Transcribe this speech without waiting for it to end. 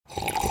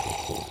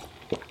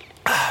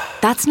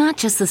That's not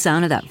just the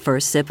sound of that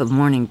first sip of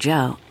Morning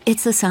Joe.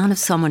 It's the sound of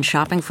someone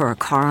shopping for a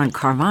car on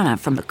Carvana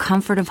from the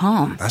comfort of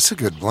home. That's a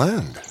good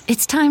blend.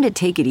 It's time to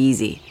take it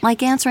easy,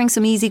 like answering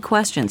some easy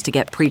questions to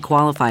get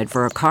pre-qualified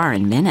for a car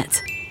in minutes.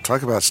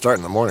 Talk about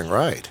starting the morning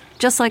right.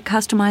 Just like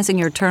customizing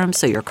your terms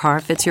so your car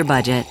fits your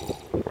budget.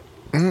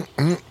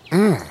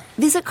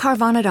 Visit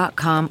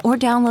Carvana.com or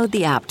download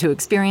the app to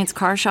experience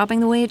car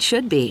shopping the way it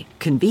should be.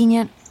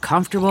 Convenient,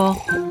 comfortable.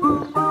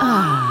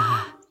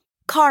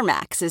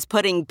 CarMax is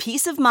putting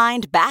peace of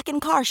mind back in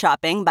car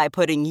shopping by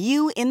putting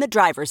you in the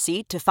driver's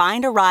seat to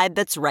find a ride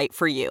that's right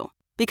for you.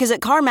 Because at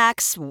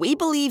CarMax, we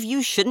believe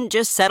you shouldn't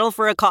just settle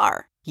for a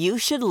car. You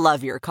should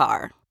love your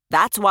car.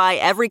 That's why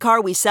every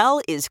car we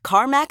sell is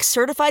CarMax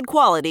certified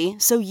quality,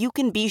 so you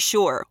can be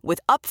sure with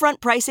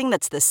upfront pricing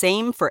that's the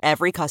same for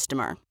every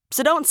customer.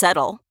 So don't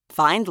settle.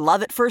 Find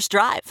love at first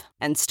drive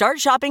and start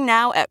shopping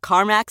now at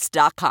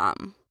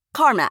CarMax.com.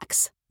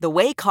 CarMax, the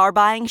way car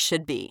buying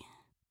should be.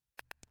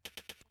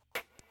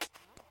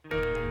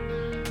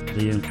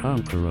 The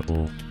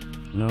Incomparable.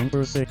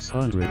 Number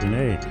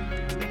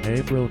 608.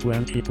 April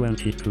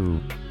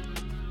 2022.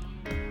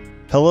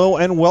 Hello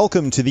and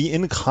welcome to The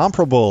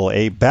Incomparable,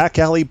 a back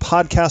alley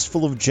podcast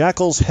full of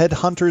jackals,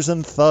 headhunters,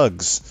 and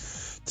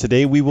thugs.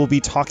 Today we will be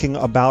talking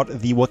about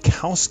the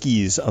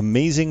Wachowskis'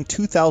 amazing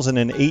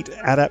 2008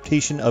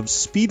 adaptation of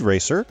Speed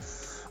Racer.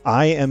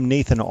 I am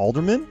Nathan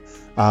Alderman.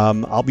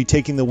 I'll be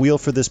taking the wheel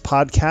for this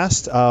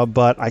podcast,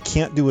 but I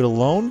can't do it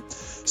alone.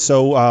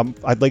 So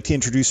I'd like to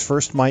introduce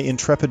first my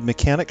intrepid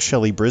mechanic,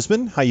 Shelley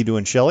Brisbane. How you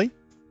doing, Shelley?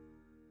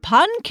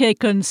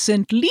 Pancaken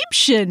sind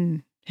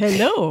Liebchen.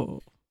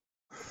 Hello.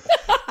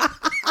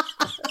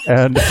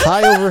 And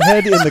high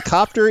overhead in the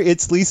copter,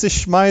 it's Lisa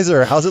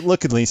Schmeiser. How's it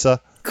looking,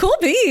 Lisa? Cool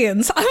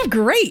beans. I'm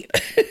great.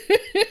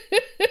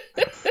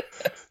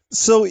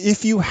 So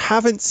if you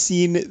haven't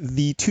seen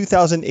the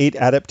 2008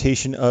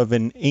 adaptation of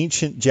an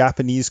ancient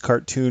Japanese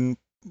cartoon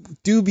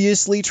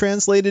dubiously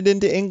translated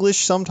into English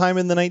sometime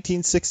in the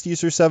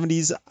 1960s or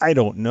 70s, I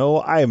don't know.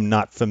 I am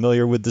not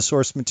familiar with the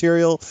source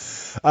material.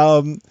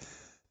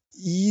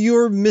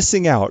 You're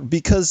missing out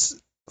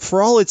because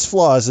for all its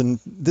flaws, and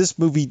this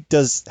movie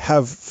does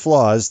have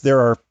flaws, there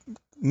are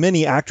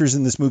many actors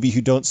in this movie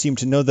who don't seem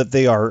to know that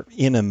they are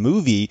in a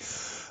movie.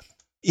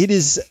 It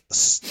is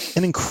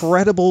an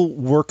incredible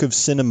work of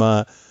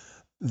cinema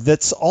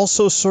that's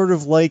also sort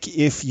of like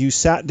if you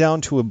sat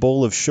down to a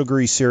bowl of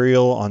sugary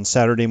cereal on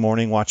Saturday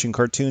morning watching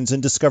cartoons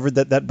and discovered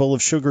that that bowl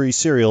of sugary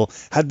cereal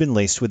had been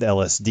laced with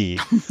LSD.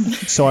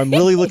 So I'm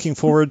really looking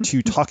forward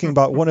to talking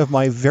about one of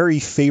my very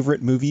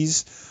favorite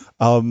movies.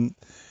 And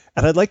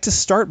I'd like to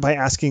start by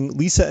asking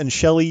Lisa and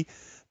Shelley,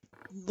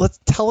 let's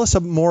tell us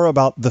more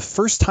about the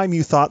first time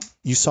you thought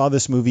you saw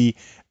this movie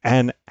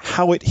and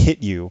how it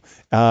hit you.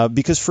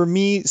 Because for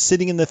me,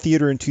 sitting in the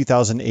theater in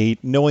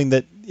 2008, knowing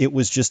that it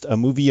was just a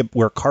movie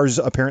where cars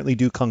apparently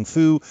do kung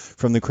fu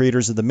from the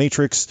creators of The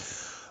Matrix,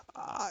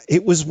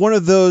 it was one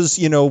of those,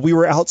 we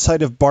were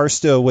outside of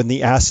Barstow when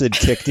the acid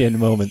kicked in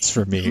moments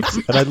for me.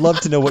 And I'd love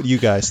to know what you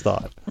guys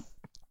thought.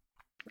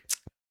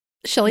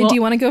 Shelley, do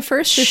you want to go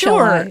first? Or Sure.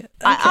 shall I? Okay.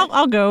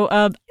 I'll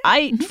go.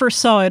 I first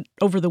saw it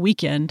over the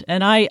weekend,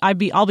 and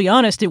I'll be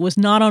honest, it was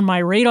not on my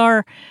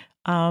radar,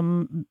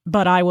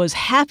 but I was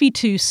happy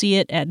to see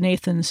it at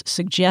Nathan's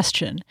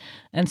suggestion.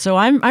 And so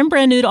I'm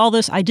brand new to all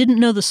this. I didn't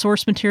know the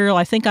source material.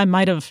 I think I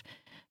might have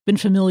been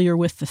familiar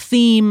with the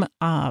theme,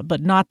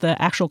 but not the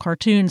actual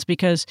cartoons,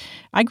 because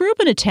I grew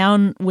up in a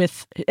town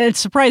with, it's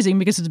surprising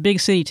because it's a big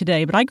city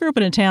today, but I grew up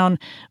in a town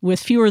with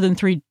fewer than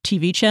 3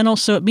 TV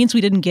channels, so it means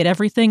we didn't get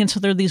everything, and so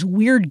there are these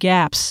weird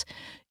gaps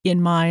in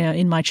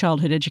my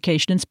childhood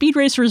education, and Speed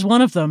Racer is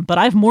one of them, but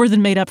I've more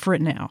than made up for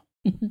it now.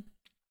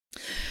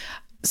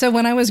 So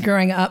when I was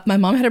growing up, my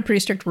mom had a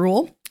pretty strict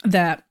rule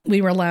that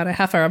we were allowed a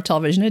half hour of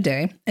television a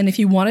day, and if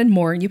you wanted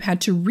more, you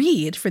had to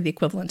read for the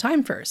equivalent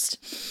time first.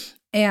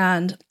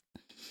 And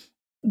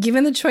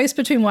given the choice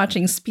between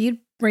watching Speed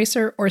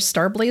Racer or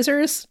Star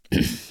Blazers,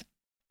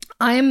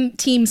 I'm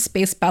team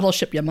Space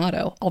Battleship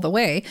Yamato all the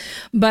way.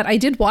 But I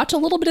did watch a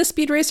little bit of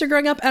Speed Racer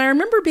growing up, and I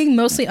remember being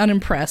mostly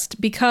unimpressed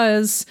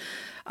because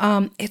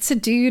it's a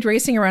dude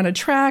racing around a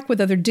track with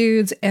other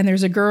dudes, and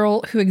there's a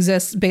girl who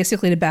exists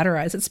basically to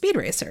batterize at Speed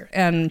Racer.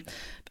 And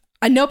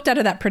I noped out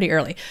of that pretty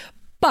early.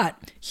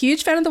 But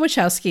huge fan of the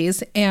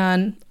Wachowskis,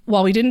 and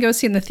while we didn't go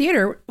see it in the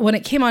theater, when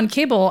it came on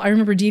cable, I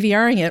remember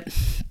DVRing it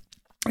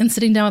and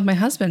sitting down with my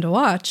husband to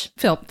watch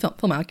Phil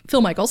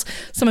Michaels.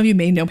 Some of you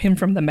may know him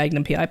from the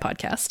Magnum PI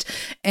podcast.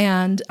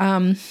 And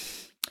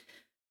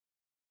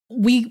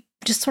we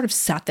just sort of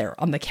sat there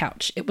on the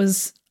couch. It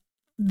was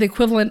the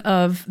equivalent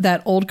of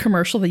that old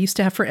commercial they used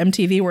to have for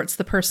MTV where it's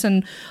the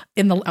person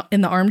in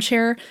the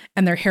armchair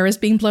and their hair is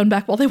being blown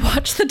back while they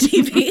watch the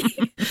TV.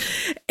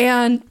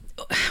 And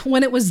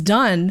when it was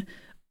done,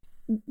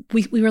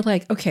 we were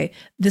like, okay,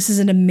 this is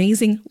an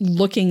amazing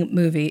looking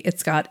movie.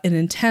 It's got an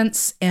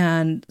intense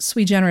and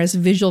sui generis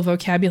visual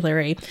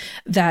vocabulary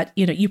that,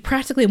 you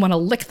practically want to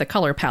lick the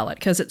color palette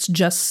because it's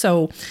just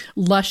so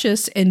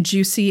luscious and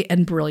juicy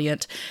and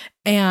brilliant.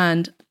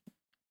 And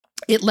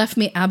it left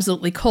me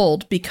absolutely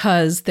cold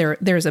because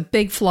there's a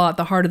big flaw at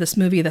the heart of this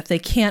movie that they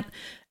can't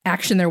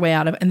action their way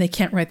out of and they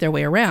can't write their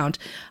way around.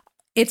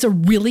 It's a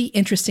really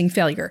interesting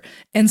failure.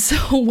 And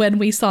so when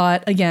we saw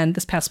it again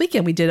this past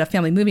weekend, we did a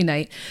family movie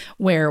night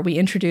where we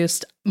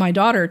introduced my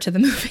daughter to the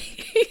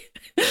movie,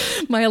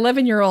 my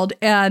 11-year-old.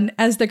 And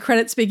as the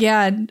credits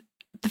began,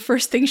 the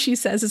first thing she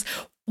says is,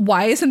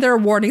 "Why isn't there a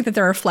warning that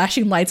there are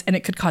flashing lights and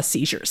it could cause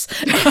seizures?"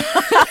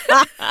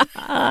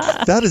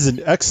 That is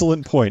an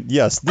excellent point.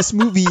 Yes, this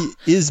movie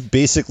is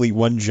basically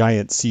one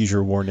giant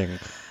seizure warning.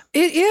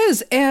 It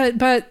is.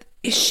 But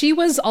she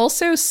was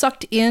also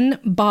sucked in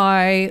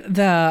by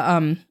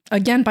the,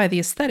 by the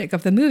aesthetic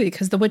of the movie,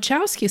 because the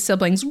Wachowski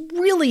siblings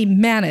really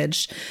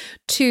managed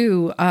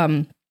to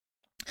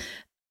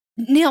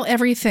nail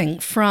everything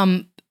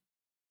from,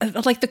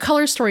 like, the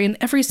color story in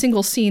every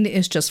single scene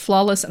is just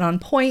flawless and on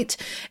point.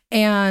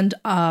 And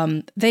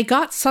they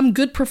got some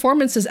good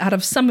performances out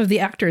of some of the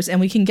actors,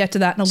 and we can get to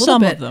that in a little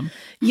bit. Some of them.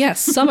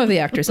 Yes, some of the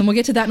actors, and we'll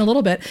get to that in a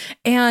little bit.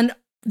 And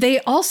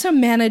they also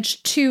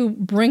managed to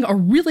bring a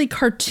really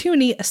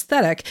cartoony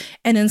aesthetic,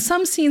 and in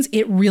some scenes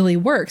it really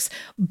works.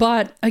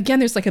 But again,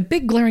 there's like a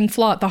big glaring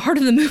flaw at the heart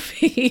of the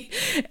movie.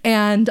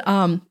 And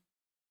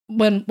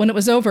when it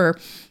was over,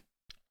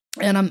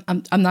 and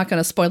I'm not going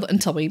to spoil it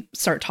until we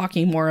start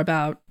talking more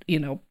about,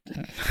 the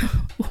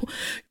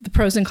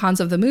pros and cons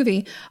of the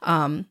movie.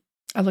 I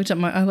looked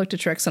at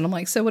Trix and I'm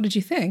like, "So what did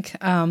you think?"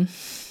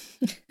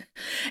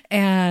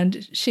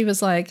 And she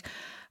was like,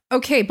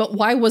 "Okay, but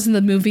why wasn't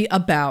the movie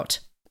about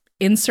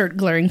insert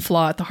glaring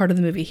flaw at the heart of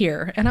the movie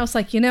here?" And I was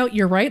like,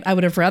 "You're right. I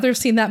would have rather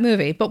seen that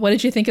movie. But what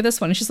did you think of this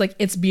one?" And she's like,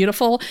 "It's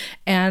beautiful.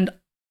 And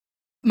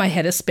my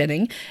head is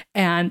spinning.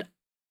 And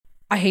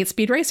I hate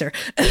Speed Racer,"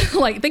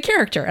 like the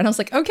character. And I was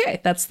like,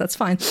 "Okay, that's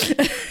fine."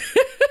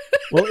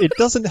 Well, it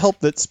doesn't help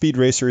that Speed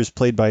Racer is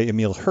played by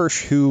Emil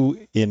Hirsch, who,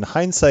 in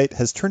hindsight,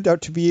 has turned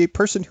out to be a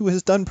person who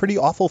has done pretty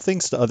awful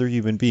things to other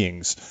human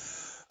beings.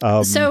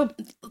 So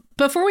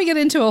before we get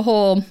into a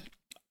whole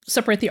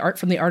separate the art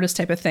from the artist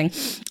type of thing,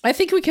 I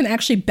think we can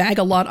actually bag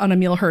a lot on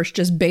Emil Hirsch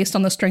just based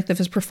on the strength of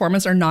his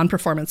performance or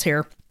non-performance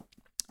here.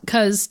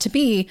 Because to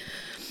me,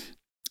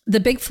 the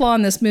big flaw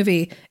in this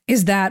movie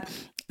is that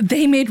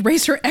they made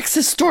Racer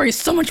X's story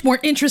so much more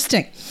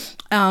interesting.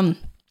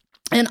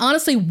 And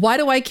honestly, why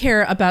do I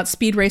care about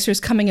Speed Racer's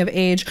coming of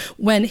age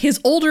when his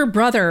older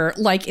brother,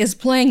 is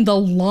playing the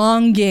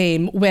long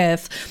game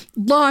with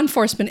law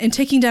enforcement and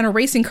taking down a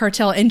racing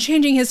cartel and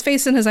changing his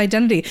face and his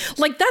identity?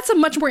 That's a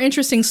much more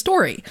interesting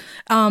story.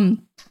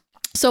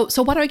 So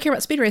why do I care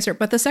about Speed Racer?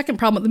 But the second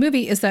problem with the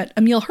movie is that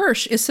Emil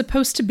Hirsch is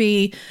supposed to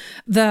be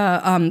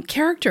the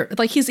character.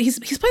 He's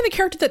playing the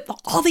character that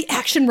all the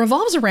action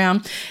revolves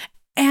around,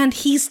 and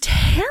he's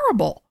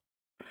terrible.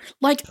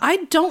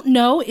 I don't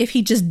know if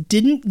he just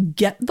didn't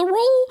get the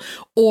role,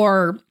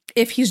 or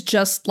if he's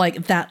just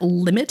that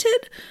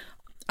limited,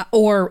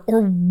 or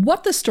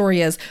what the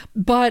story is,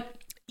 but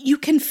you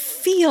can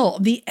feel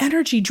the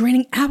energy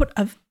draining out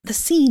of the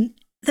scene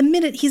the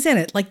minute he's in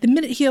it. The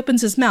minute he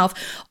opens his mouth,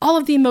 all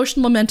of the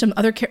emotional momentum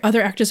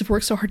other actors have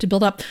worked so hard to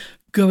build up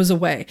goes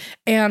away.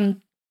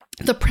 And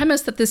the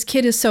premise that this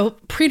kid is so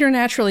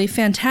preternaturally,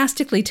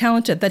 fantastically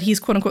talented that he's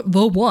quote unquote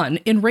the one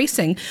in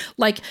racing,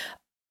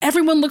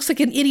 everyone looks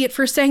like an idiot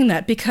for saying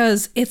that,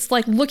 because it's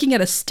like looking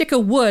at a stick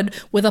of wood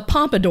with a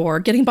pompadour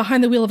getting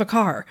behind the wheel of a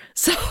car.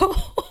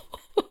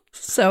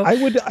 So I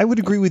would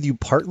agree with you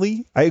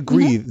partly. I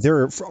agree. Mm-hmm.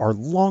 There are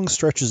long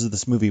stretches of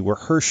this movie where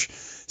Hirsch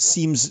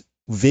seems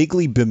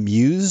vaguely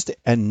bemused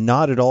and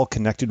not at all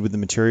connected with the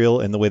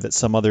material in the way that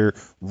some other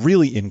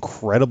really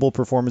incredible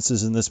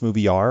performances in this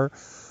movie are.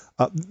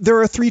 There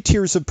are 4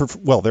 tiers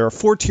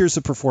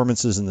of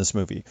performances in this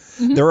movie.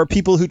 Mm-hmm. There are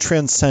people who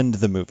transcend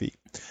the movie.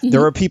 Mm-hmm.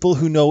 There are people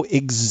who know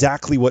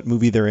exactly what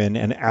movie they're in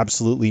and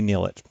absolutely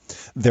nail it.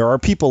 There are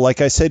people,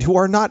 like I said, who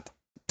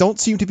don't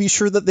seem to be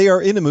sure that they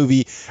are in a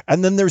movie.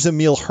 And then there's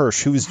Emil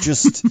Hirsch, who is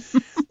just,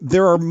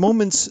 there are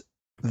moments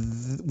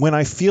when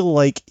I feel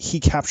like he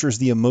captures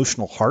the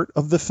emotional heart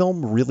of the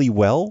film really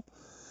well.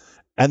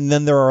 And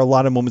then there are a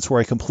lot of moments where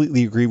I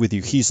completely agree with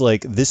you. He's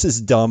like, "This is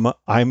dumb.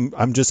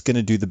 I'm just going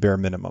to do the bare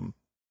minimum."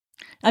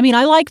 I mean,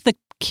 I like the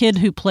kid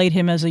who played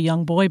him as a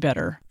young boy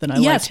better than I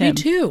liked him. Yes,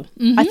 me too.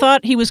 Mm-hmm. I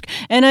thought he was,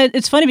 and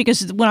it's funny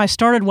because when I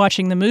started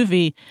watching the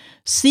movie,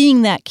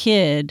 seeing that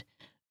kid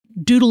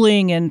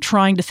doodling and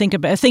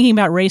thinking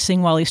about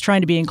racing while he's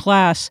trying to be in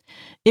class,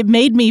 it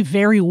made me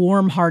very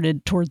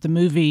warm-hearted toward the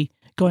movie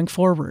going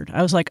forward.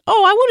 I was like,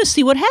 "Oh, I want to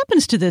see what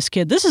happens to this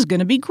kid. This is going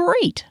to be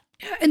great."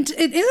 Yeah, and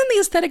isn't the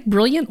aesthetic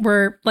brilliant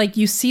where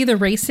you see the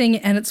racing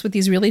and it's with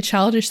these really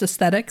childish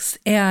aesthetics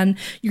and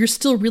you're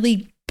still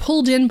really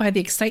pulled in by the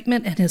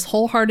excitement and his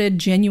wholehearted,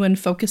 genuine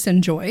focus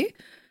and joy?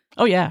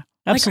 Oh, yeah.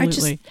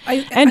 Absolutely.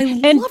 I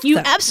love you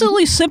that.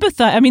 absolutely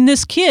sympathize. I mean,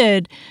 this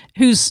kid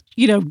who's,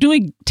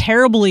 doing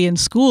terribly in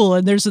school,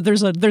 and there's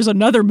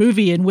another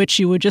movie in which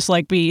you would just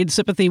be in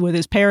sympathy with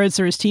his parents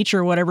or his teacher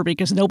or whatever,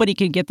 because nobody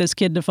can get this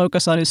kid to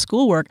focus on his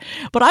schoolwork.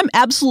 But I'm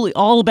absolutely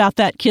all about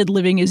that kid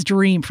living his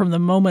dream from the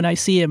moment I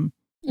see him.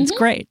 It's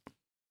great.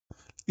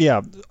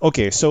 Yeah.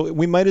 Okay. So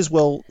we might as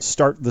well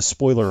start the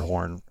spoiler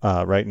horn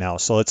right now.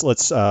 So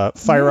let's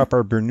fire up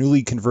our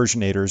Bernoulli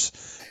Conversionators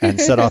and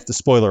set off the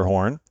spoiler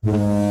horn.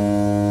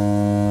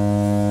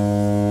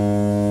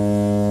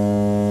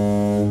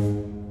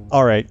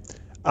 All right.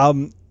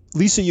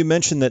 Lisa, you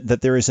mentioned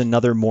that there is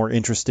another more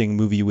interesting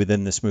movie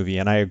within this movie,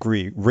 and I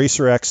agree.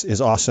 Racer X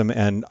is awesome,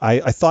 and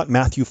I thought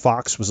Matthew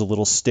Fox was a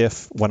little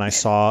stiff when I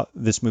saw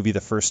this movie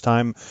the first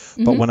time,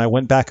 but when I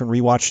went back and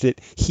rewatched it,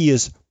 he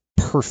is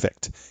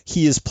perfect.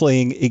 He is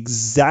playing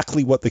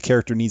exactly what the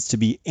character needs to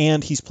be,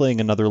 and he's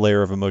playing another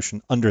layer of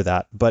emotion under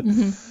that. But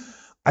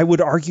I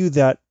would argue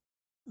that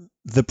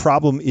the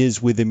problem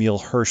is with Emile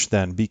Hirsch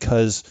then,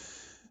 because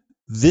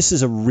this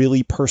is a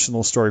really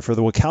personal story for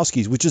the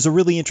Wachowskis, which is a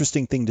really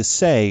interesting thing to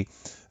say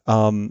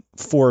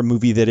for a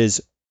movie that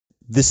is,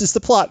 this is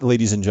the plot,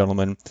 ladies and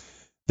gentlemen.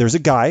 There's a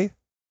guy,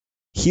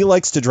 he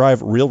likes to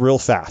drive real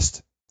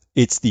fast.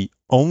 It's the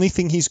only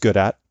thing he's good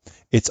at.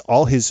 It's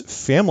all his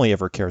family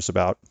ever cares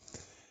about.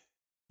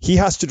 He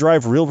has to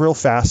drive real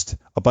fast.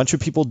 A bunch of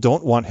people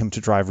don't want him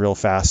to drive real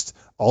fast.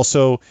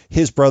 Also,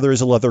 his brother is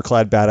a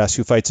leather-clad badass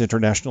who fights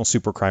international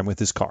supercrime with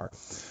his car.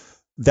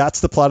 That's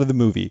the plot of the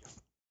movie.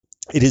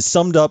 It is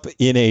summed up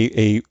in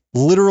a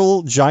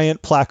literal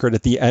giant placard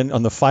at the end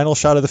on the final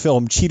shot of the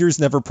film. Cheaters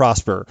never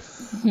prosper.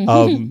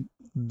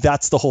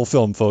 That's the whole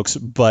film, folks.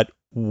 But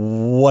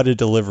what a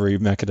delivery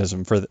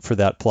mechanism for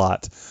that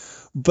plot.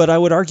 But I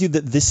would argue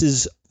that this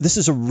is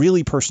a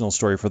really personal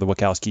story for the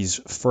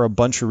Wachowskis for a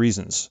bunch of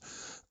reasons.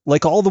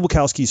 Like all the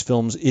Wachowskis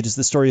films, it is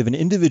the story of an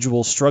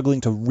individual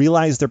struggling to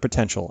realize their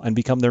potential and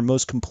become their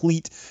most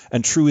complete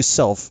and truest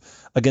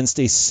self against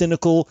a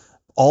cynical,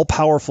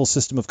 all-powerful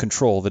system of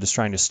control that is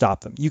trying to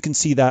stop them. You can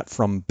see that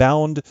from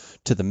Bound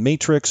to The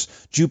Matrix,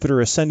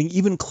 Jupiter Ascending,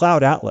 even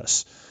Cloud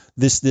Atlas.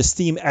 This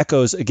theme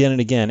echoes again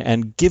and again,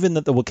 and given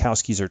that the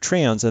Wachowskis are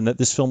trans and that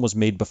this film was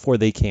made before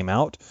they came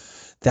out,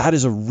 that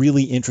is a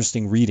really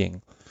interesting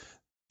reading.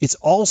 It's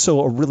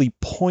also a really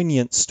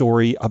poignant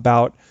story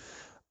about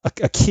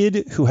a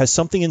kid who has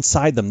something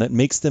inside them that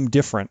makes them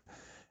different,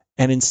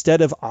 and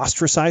instead of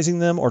ostracizing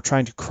them or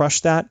trying to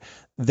crush that,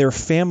 their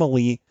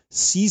family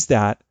sees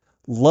that,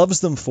 loves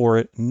them for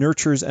it,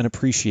 nurtures and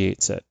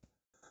appreciates it.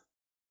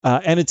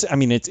 And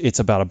it's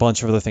about a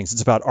bunch of other things.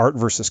 It's about art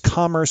versus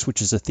commerce,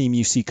 which is a theme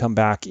you see come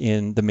back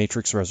in The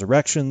Matrix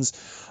Resurrections.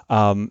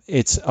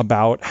 It's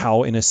about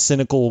how in a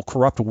cynical,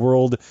 corrupt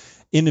world,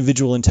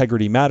 individual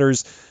integrity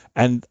matters.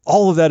 And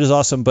all of that is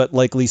awesome. But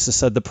like Lisa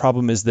said, the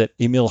problem is that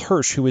Emile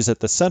Hirsch, who is at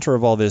the center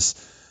of all this,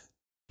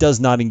 does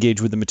not engage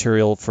with the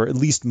material for at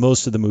least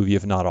most of the movie,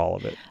 if not all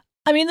of it.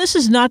 I mean, this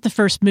is not the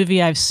first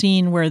movie I've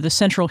seen where the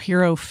central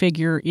hero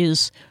figure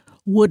is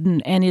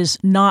wooden and is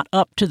not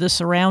up to the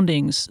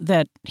surroundings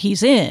that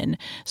he's in.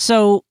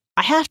 So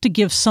I have to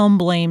give some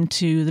blame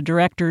to the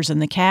directors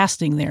and the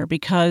casting there,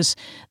 because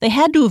they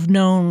had to have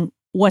known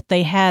what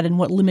they had and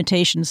what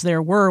limitations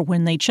there were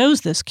when they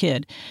chose this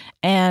kid.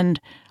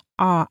 And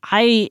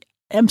I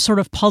am sort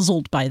of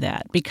puzzled by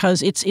that,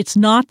 because it's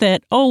not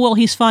that, oh, well,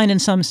 he's fine in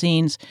some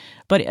scenes,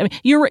 but I mean,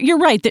 you're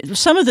right.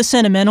 Some of the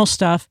sentimental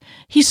stuff,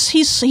 he's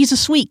a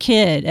sweet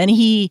kid, and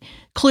he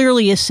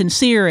clearly is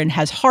sincere and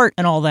has heart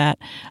and all that.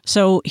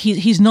 So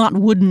he's not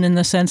wooden in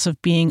the sense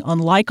of being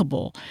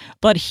unlikable,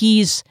 but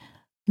he's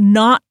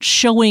not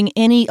showing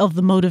any of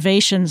the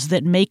motivations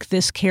that make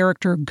this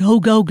character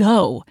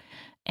go.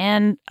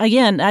 And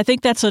again, I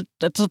think that's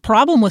a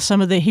problem with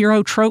some of the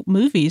hero trope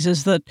movies,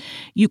 is that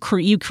you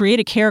create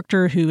a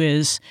character who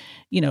is,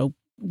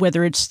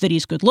 whether it's that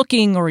he's good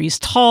looking or he's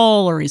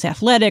tall or he's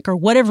athletic or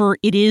whatever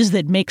it is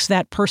that makes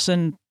that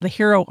person the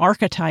hero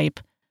archetype.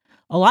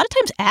 A lot of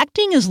times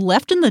acting is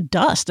left in the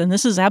dust, and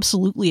this is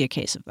absolutely a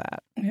case of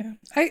that. Yeah,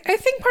 I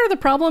think part of the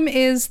problem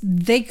is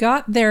they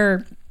got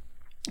their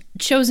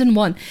chosen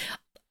one.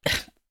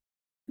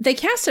 They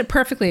cast it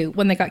perfectly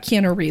when they got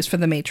Keanu Reeves for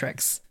The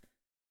Matrix.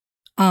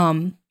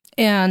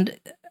 And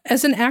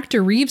as an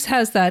actor, Reeves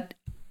has that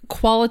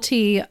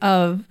quality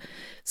of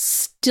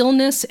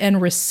stillness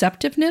and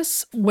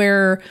receptiveness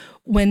where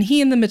when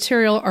he and the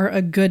material are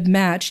a good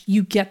match,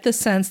 you get the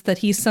sense that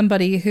he's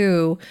somebody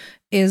who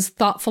is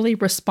thoughtfully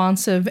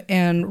responsive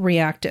and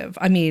reactive.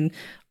 I mean,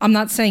 I'm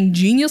not saying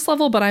genius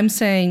level, but I'm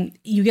saying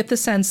you get the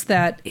sense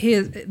that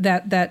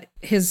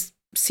his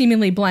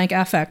seemingly blank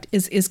affect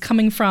is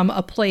coming from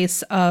a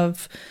place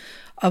of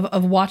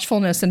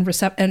watchfulness and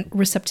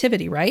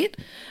receptivity, right?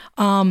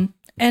 And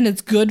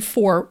it's good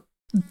for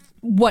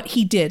what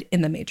he did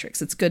in The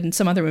Matrix. It's good in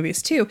some other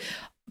movies too.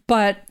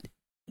 But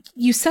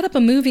you set up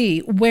a movie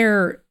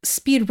where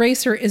Speed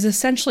Racer is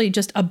essentially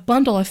just a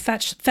bundle of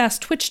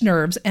fast twitch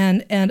nerves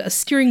and a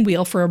steering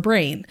wheel for a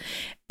brain.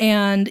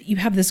 And you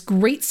have this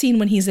great scene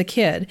when he's a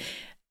kid.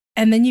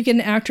 And then you get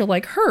an actor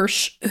like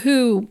Hirsch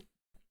who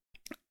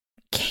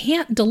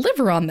can't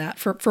deliver on that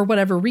for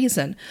whatever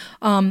reason.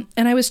 And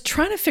I was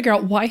trying to figure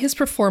out why his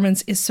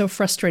performance is so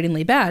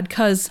frustratingly bad,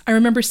 because I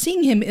remember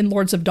seeing him in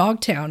Lords of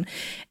Dogtown,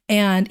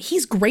 and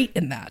he's great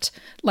in that.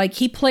 Like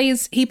he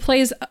plays a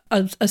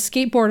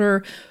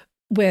skateboarder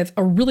with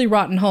a really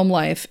rotten home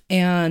life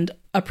and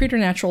a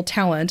preternatural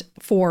talent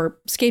for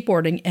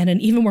skateboarding and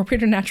an even more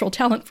preternatural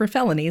talent for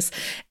felonies.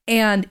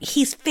 And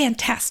he's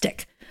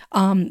fantastic.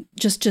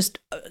 Just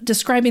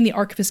describing the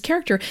arc of his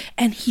character,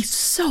 and he's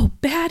so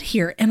bad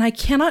here. And I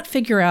cannot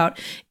figure out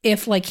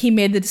if like he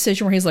made the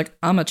decision where he's like,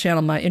 I'm gonna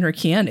channel my inner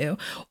Keanu,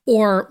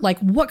 or like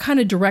what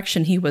kind of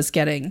direction he was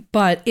getting.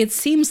 But it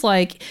seems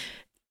like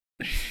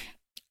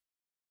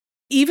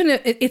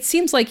it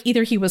seems like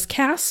either he was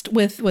cast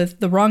with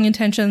the wrong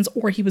intentions,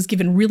 or he was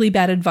given really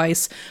bad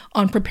advice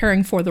on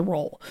preparing for the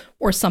role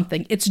or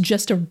something. It's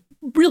just a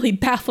really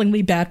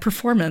bafflingly bad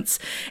performance.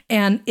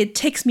 And it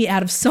takes me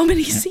out of so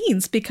many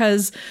scenes,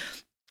 because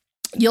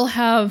you'll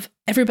have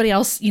everybody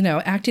else, you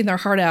know, acting their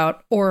heart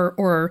out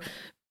or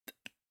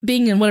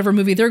being in whatever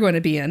movie they're going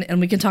to be in. And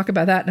we can talk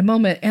about that in a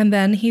moment. And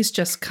then he's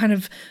just kind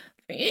of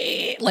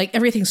like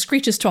everything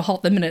screeches to a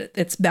halt the minute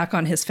it's back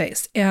on his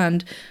face.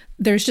 And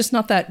there's just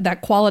not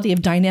that quality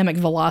of dynamic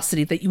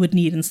velocity that you would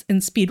need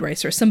in Speed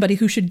Racer. Somebody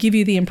who should give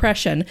you the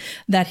impression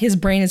that his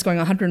brain is going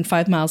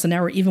 105 miles an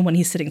hour, even when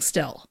he's sitting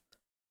still.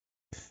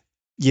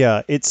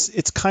 Yeah,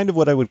 it's kind of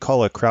what I would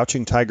call a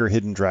Crouching Tiger,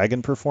 Hidden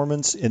Dragon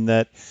performance, in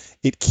that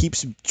it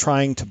keeps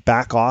trying to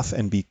back off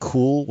and be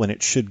cool when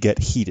it should get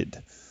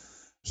heated.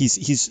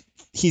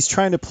 He's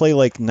trying to play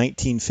like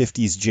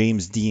 1950s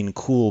James Dean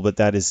cool, but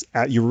that is,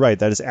 you're right,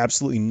 that is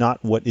absolutely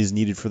not what is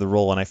needed for the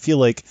role. And I feel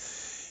like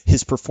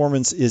his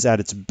performance is at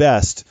its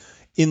best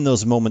in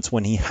those moments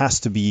when he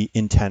has to be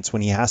intense,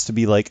 when he has to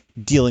be like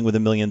dealing with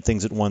a million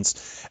things at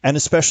once, and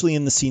especially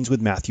in the scenes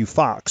with Matthew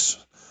Fox.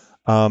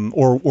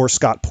 Or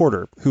Scott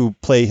Porter, who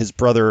play his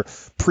brother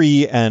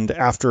pre and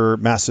after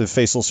massive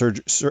facial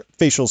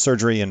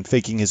surgery and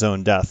faking his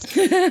own death,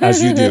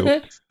 as you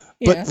do.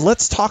 But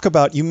let's talk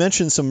about, you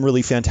mentioned some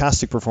really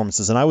fantastic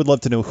performances, and I would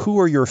love to know,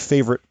 who are your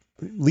favorite,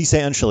 Lisa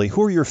and Shelley,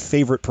 who are your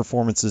favorite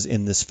performances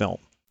in this film?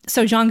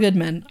 So John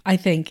Goodman, I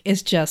think,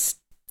 is just,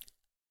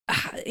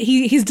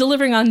 he's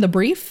delivering on the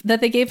brief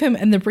that they gave him,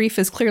 and the brief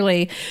is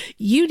clearly,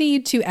 you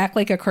need to act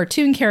like a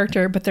cartoon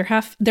character, but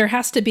there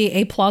has to be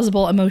a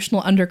plausible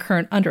emotional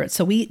undercurrent under it.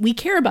 So we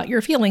care about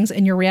your feelings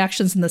and your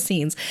reactions in the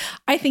scenes.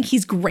 I think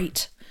he's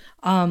great.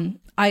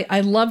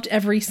 I loved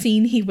every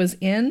scene he was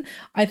in.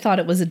 I thought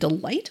it was a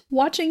delight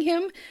watching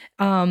him.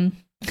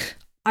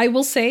 I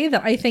will say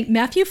that I think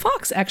Matthew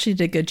Fox actually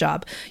did a good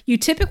job. You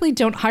typically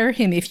don't hire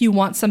him if you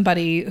want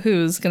somebody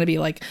who's going to be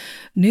like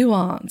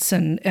nuance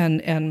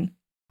and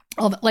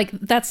all that. Like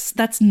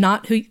that's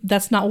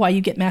not why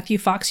you get Matthew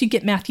Fox. You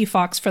get Matthew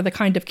Fox for the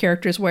kind of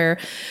characters where,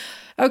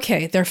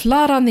 okay, they're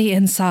flawed on the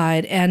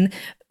inside and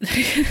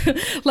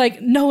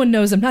like no one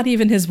knows him, not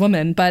even his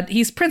woman, but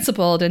he's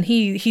principled and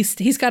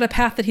he's got a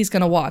path that he's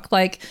going to walk.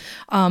 Like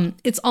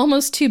it's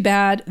almost too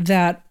bad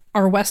that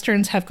our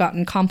Westerns have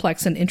gotten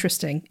complex and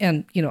interesting,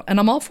 and and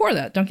I'm all for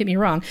that. Don't get me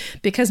wrong,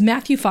 because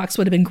Matthew Fox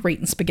would have been great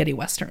in spaghetti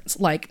Westerns.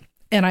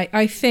 And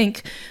I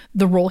think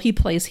the role he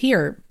plays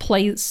here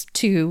plays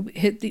to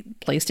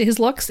his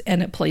looks,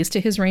 and it plays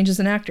to his range as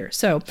an actor.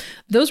 So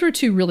those were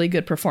two really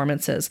good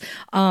performances.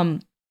 I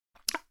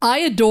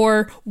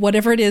adore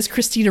whatever it is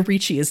Christina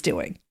Ricci is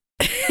doing.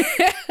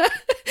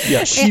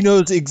 Yeah, she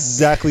knows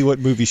exactly what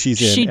movie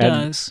she's in. She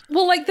does.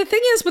 Well, like the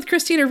thing is with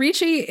Christina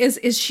Ricci is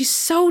she's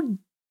so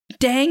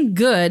dang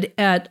good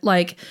at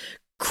like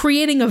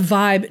creating a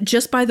vibe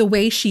just by the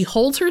way she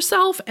holds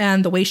herself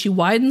and the way she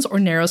widens or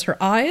narrows her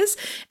eyes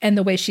and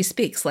the way she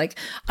speaks. Like,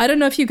 I don't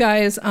know if you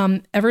guys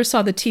ever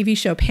saw the TV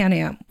show Pan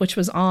Am, which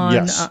was on,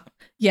 yes.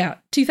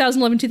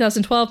 2011,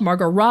 2012,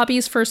 Margot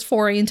Robbie's first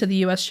foray into the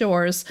U.S.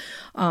 shores.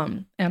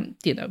 And,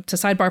 to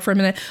sidebar for a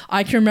minute,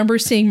 I can remember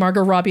seeing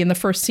Margot Robbie in the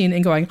first scene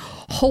and going,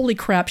 holy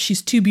crap,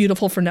 she's too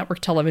beautiful for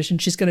network television.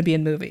 She's going to be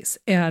in movies.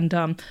 And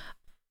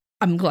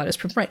I'm glad it's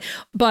proven right.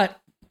 But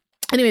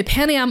anyway,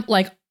 Pan Am,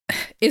 like,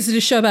 is it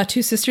a show about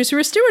two sisters who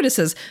are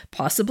stewardesses?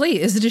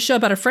 Possibly. Is it a show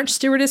about a French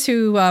stewardess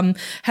who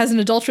has an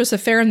adulterous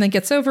affair and then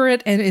gets over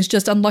it and is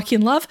just unlucky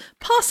in love?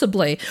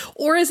 Possibly.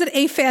 Or is it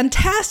a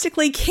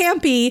fantastically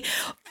campy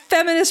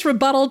feminist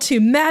rebuttal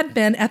to Mad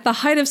Men at the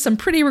height of some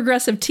pretty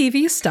regressive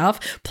TV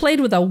stuff,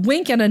 played with a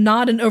wink and a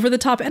nod and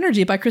over-the-top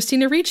energy by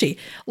Christina Ricci?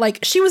 Like,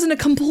 she was in a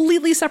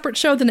completely separate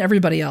show than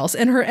everybody else,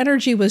 and her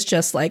energy was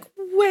just like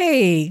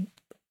way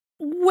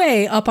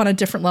up on a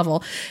different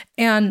level.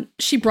 And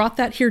she brought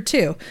that here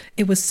too.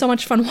 It was so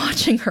much fun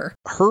watching her.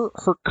 Her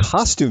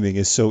costuming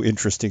is so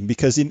interesting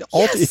because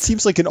it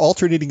seems like in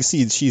alternating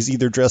scenes, she's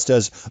either dressed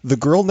as the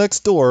girl next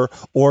door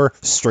or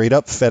straight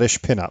up fetish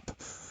pinup.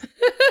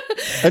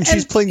 And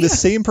she's playing the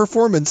same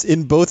performance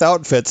in both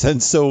outfits.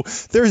 And so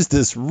there's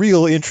this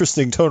real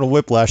interesting tonal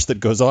whiplash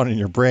that goes on in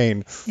your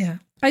brain. Yeah.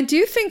 I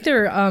do think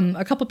there are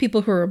a couple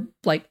people who are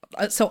like,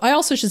 so I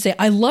also should say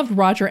I loved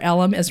Roger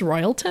Allam as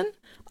Royalton.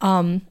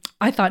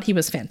 I thought he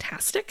was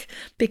fantastic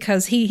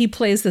because he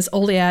plays this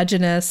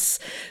oleaginous,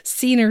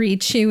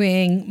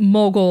 scenery-chewing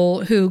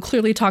mogul who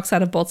clearly talks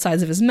out of both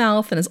sides of his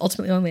mouth and is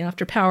ultimately only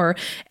after power.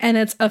 And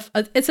it's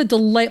a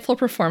delightful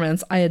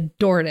performance. I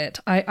adored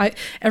it. I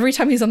every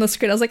time he's on the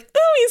screen, I was like,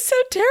 oh, he's so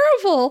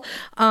terrible.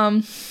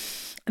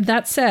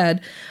 That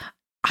said,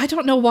 I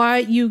don't know why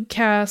you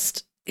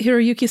cast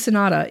Hiroyuki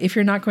Sanada if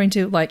you're not going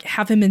to like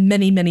have him in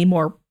many, many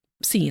more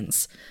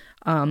scenes?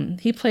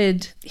 He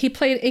played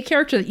a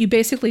character that you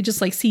basically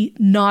just like see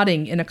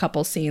nodding in a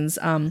couple scenes.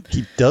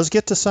 He does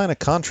get to sign a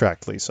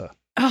contract, Lisa.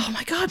 Oh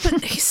my God,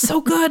 but he's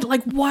so good.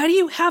 Like, why do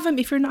you have him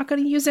if you're not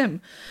going to use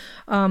him?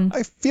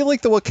 I feel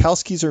like the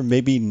Wachowskis are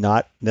maybe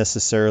not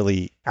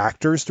necessarily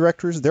actors,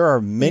 directors. There are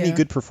many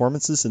good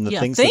performances in the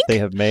things that they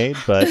have made,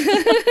 but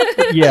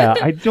yeah,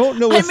 I don't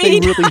know if they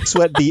really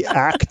sweat the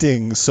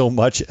acting so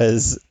much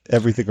as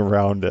everything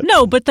around it.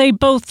 No, but they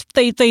both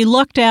they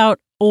lucked out,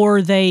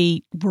 or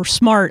they were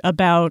smart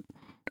about.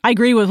 I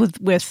agree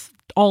with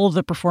all of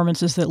the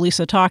performances that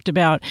Lisa talked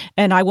about,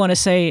 and I want to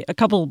say a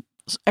couple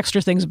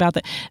extra things about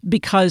that,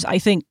 because I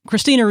think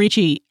Christina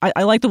Ricci,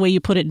 I like the way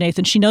you put it,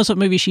 Nathan. She knows what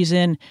movie she's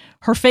in.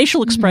 Her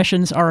facial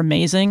expressions are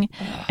amazing.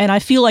 And I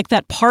feel like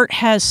that part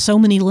has so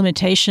many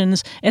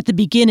limitations. At the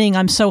beginning,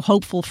 I'm so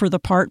hopeful for the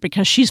part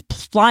because she's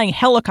flying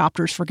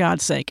helicopters, for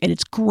God's sake, and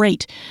it's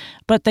great.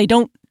 But they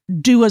don't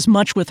do as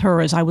much with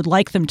her as I would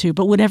like them to.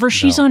 But whenever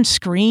she's on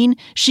screen,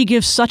 she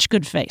gives such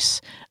good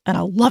face. And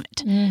I love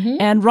it.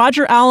 And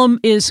Roger Allam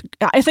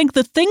I think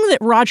the thing that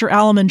Roger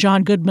Allam and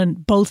John Goodman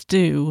both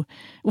do,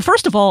 well,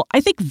 first of all,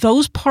 I think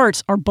those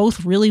parts are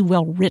both really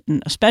well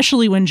written,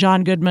 especially when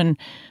John Goodman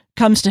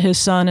comes to his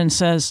son and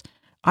says,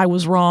 I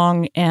was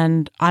wrong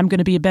and I'm going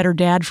to be a better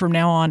dad from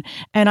now on.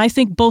 And I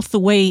think both the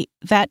way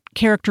that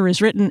character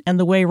is written and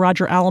the way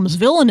Roger Allam's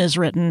villain is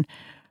written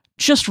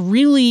just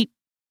really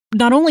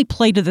not only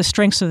play to the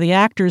strengths of the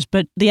actors,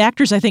 but the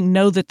actors, I think,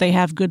 know that they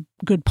have good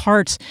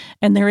parts,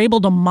 and they're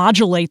able to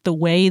modulate the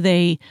way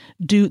they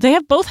do. They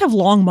both have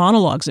long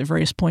monologues at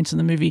various points in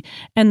the movie,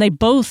 and they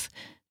both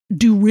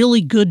do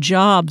really good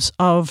jobs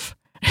of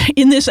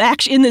in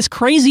this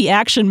crazy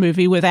action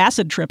movie with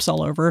acid trips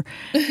all over.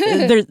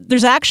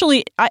 There's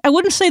actually, I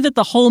wouldn't say that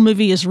the whole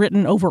movie is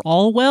written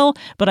overall well,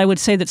 but I would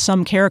say that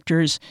some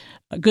characters,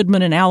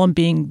 Goodman and Allam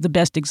being the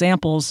best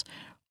examples,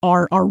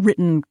 are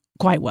written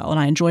quite well, and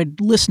I enjoyed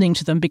listening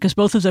to them because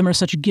both of them are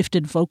such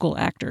gifted vocal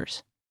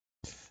actors.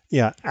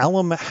 Yeah,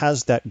 Allam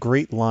has that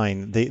great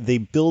line. They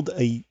build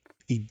a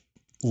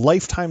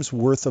lifetime's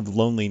worth of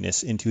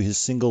loneliness into his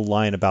single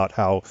line about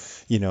how,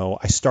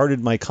 I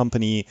started my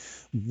company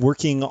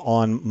working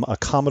on a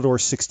Commodore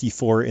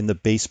 64 in the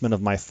basement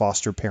of my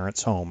foster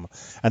parents' home.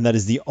 And that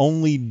is the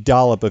only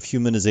dollop of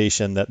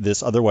humanization that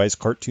this otherwise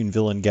cartoon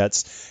villain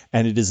gets.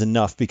 And it is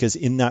enough because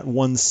in that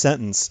one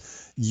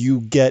sentence,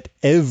 you get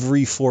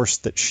every force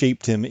that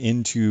shaped him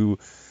into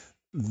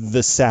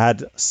the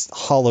sad,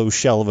 hollow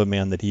shell of a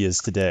man that he is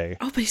today.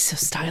 Oh, but he's so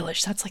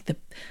stylish. That's like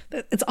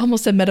it's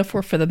almost a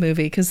metaphor for the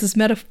movie because this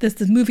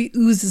movie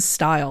oozes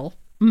style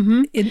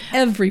in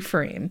every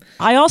frame.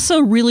 I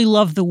also really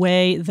love the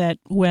way that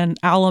when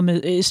Allam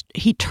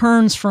he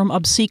turns from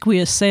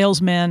obsequious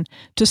salesman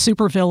to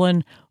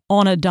supervillain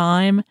on a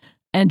dime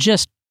and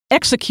just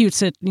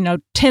executes it,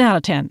 10 out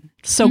of 10.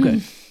 So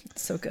good.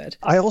 So good.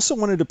 I also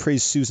wanted to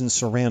praise Susan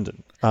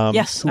Sarandon.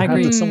 Yes, who I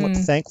agree. Had the somewhat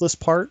thankless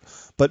part,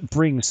 but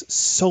brings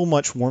so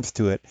much warmth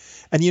to it.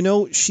 And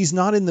she's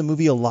not in the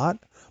movie a lot,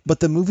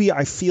 but the movie,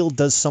 I feel,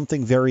 does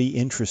something very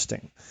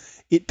interesting.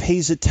 It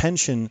pays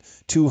attention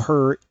to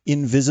her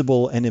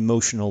invisible and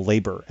emotional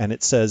labor, and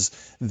it says,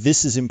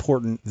 this is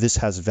important, this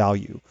has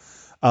value.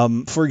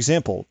 For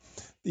example,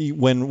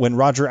 when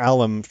Roger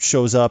Allam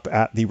shows up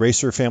at the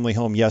Racer family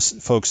home, yes,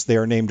 folks, they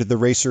are named the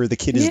Racer. The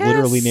kid is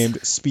literally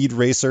named Speed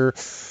Racer.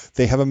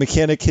 They have a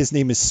mechanic. His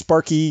name is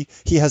Sparky.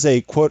 He has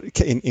a,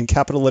 quote, in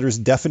capital letters,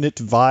 definite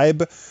vibe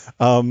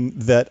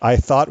that I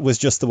thought was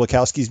just the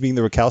Wachowskis being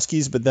the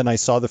Wachowskis, but then I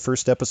saw the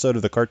first episode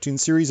of the cartoon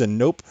series, and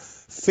nope,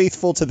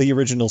 faithful to the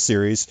original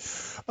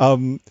series.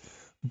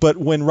 But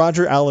when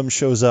Roger Allam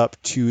shows up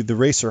to the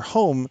Racer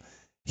home,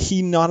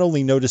 he not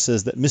only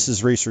notices that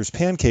Mrs. Racer's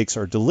pancakes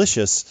are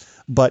delicious,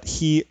 but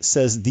he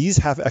says, these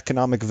have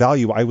economic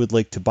value. I would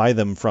like to buy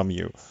them from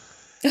you.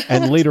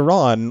 And later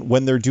on,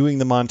 when they're doing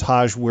the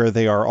montage where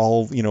they are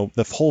all,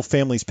 the whole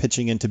family's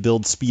pitching in to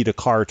build Speed a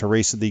car to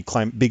race the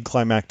big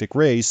climactic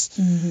race,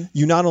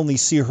 you not only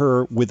see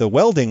her with a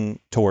welding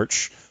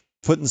torch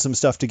putting some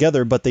stuff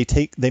together, but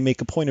they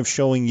make a point of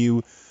showing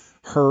you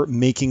her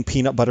making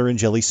peanut butter and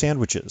jelly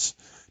sandwiches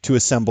to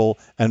assemble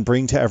and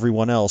bring to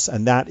everyone else.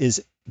 And that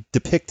is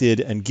depicted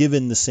and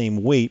given the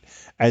same weight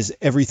as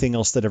everything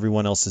else that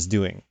everyone else is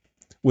doing,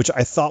 which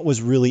I thought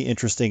was really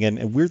interesting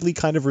and weirdly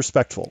kind of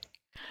respectful.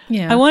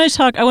 Yeah. I want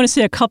to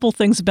say a couple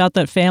things about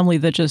that family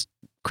that just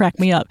crack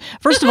me up.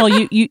 First of all,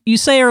 you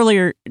say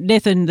earlier,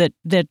 Nathan,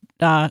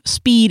 that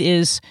Speed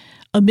is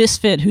a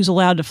misfit who's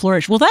allowed to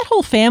flourish. Well, that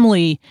whole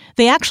family,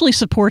 they actually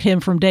support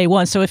him from day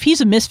one. So if he's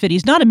a misfit,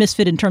 he's not a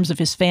misfit in terms of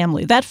his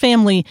family. That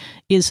family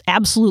is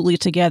absolutely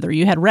together.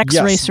 You had Rex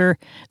Racer,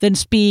 then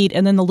Speed,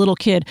 and then the little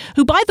kid,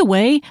 who, by the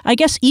way, I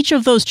guess each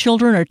of those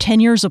children are 10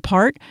 years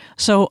apart.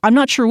 So I'm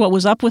not sure what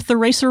was up with the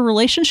Racer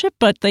relationship,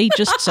 but they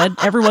just said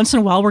every once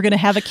in a while we're going to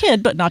have a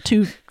kid, but not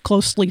too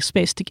closely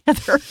spaced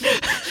together.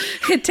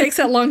 It takes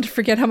that long to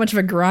forget how much of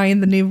a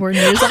grind the newborn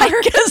years are.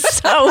 I guess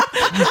So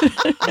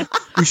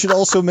we should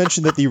also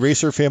mention that the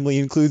racer family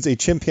includes a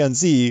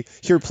chimpanzee,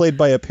 here played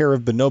by a pair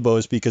of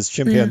bonobos, because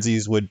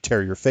chimpanzees would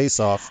tear your face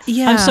off.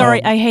 Yeah. I'm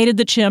sorry, I hated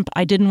the chimp.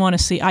 I didn't want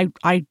to see. I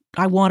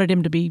wanted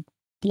him to be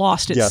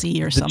lost at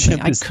sea or something.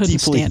 I couldn't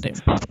stand him.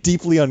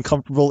 Deeply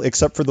uncomfortable,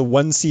 except for the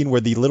one scene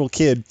where the little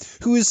kid,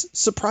 who is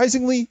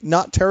surprisingly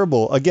not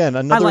terrible, again,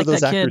 another of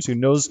those actors who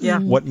knows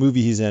what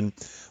movie he's in,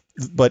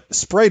 but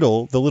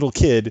Spritle, the little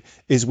kid,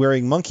 is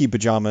wearing monkey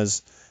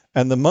pajamas,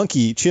 and the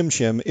monkey, Chim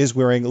Chim, is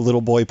wearing little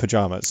boy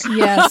pajamas.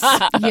 Yes.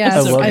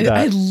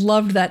 I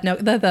loved that. No,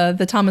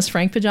 the Thomas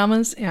Frank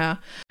pajamas. Yeah.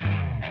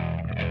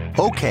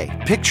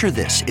 Okay, picture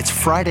this. It's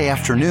Friday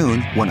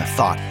afternoon when a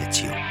thought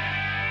hits you.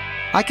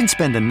 I can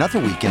spend another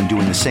weekend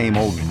doing the same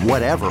old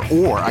whatever,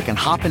 or I can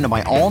hop into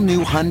my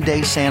all-new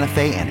Hyundai Santa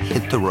Fe and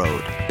hit the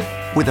road.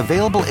 With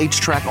available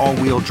H-Track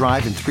all-wheel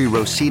drive and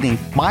 3-row seating,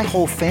 my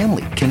whole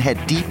family can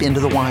head deep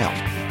into the wild.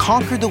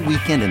 Conquer the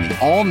weekend in the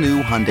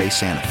all-new Hyundai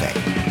Santa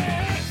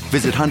Fe.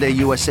 Visit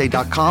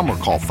HyundaiUSA.com or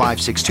call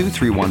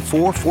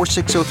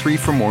 562-314-4603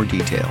 for more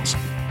details.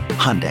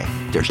 Hyundai,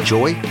 there's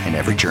joy in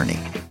every journey.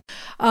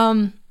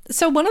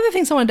 So one of the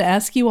things I wanted to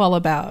ask you all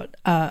about,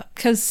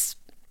 because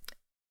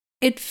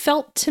it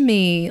felt to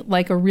me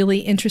like a really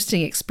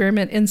interesting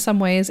experiment in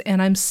some ways,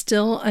 and I'm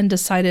still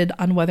undecided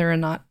on whether or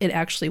not it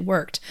actually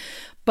worked.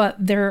 But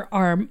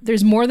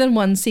there's more than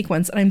one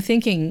sequence, and I'm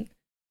thinking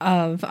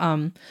of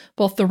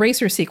both the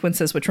racer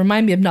sequences, which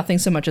remind me of nothing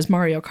so much as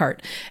Mario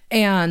Kart,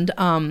 and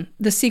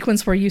the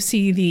sequence where you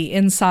see the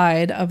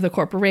inside of the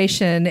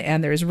corporation,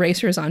 and there's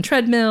racers on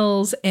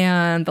treadmills,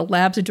 and the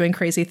labs are doing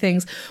crazy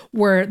things,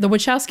 where the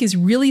Wachowskis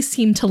really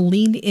seem to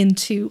lean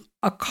into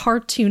a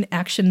cartoon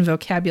action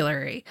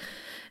vocabulary.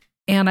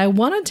 And I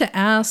wanted to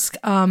ask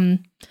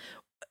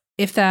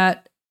if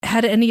that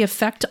had any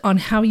effect on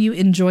how you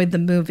enjoyed the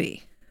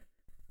movie.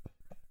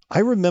 I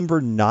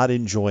remember not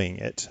enjoying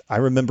it. I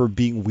remember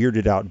being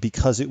weirded out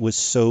because it was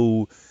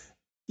so,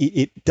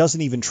 it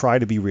doesn't even try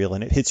to be real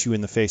and it hits you in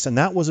the face. And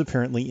that was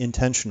apparently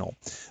intentional.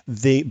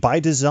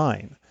 By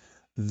design,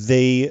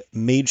 they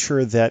made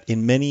sure that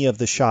in many of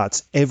the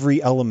shots, every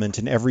element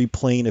and every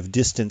plane of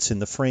distance in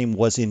the frame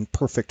was in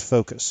perfect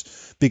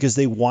focus because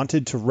they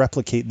wanted to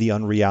replicate the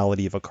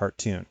unreality of a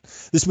cartoon.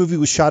 This movie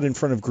was shot in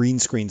front of green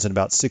screens in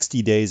about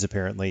 60 days,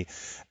 apparently.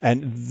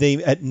 And they,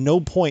 at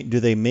no point do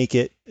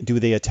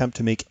they attempt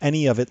to make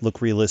any of it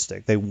look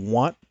realistic. They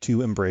want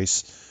to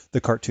embrace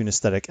the cartoon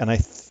aesthetic.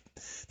 And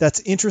that's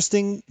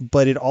interesting,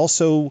 but it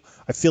also,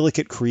 I feel like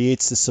it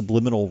creates the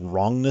subliminal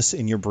wrongness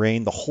in your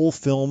brain. The whole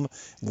film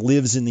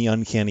lives in the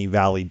uncanny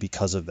valley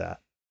because of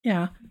that.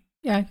 Yeah.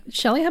 Yeah.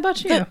 Shelley, how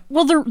about you?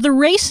 The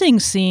racing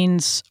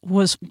scenes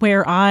was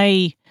where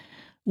I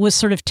was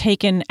sort of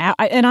taken out.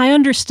 And I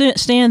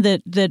understand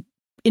that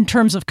in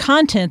terms of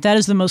content, that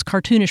is the most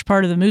cartoonish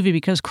part of the movie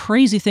because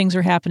crazy things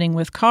are happening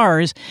with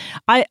cars.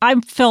 I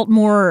felt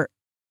more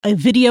a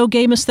video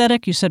game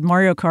aesthetic. You said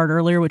Mario Kart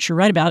earlier, which you're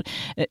right about.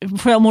 It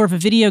felt more of a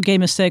video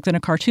game aesthetic than a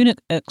cartoon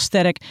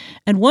aesthetic.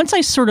 And once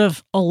I sort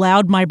of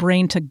allowed my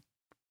brain to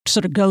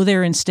sort of go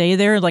there and stay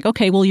there, like,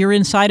 okay, well, you're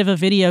inside of a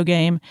video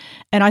game.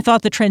 And I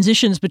thought the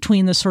transitions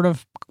between the sort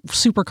of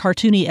super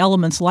cartoony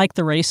elements like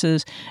the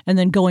races and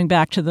then going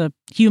back to the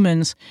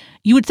humans,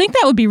 you would think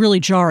that would be really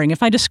jarring.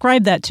 If I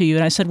described that to you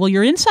and I said, well,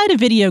 you're inside a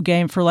video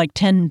game for like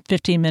 10,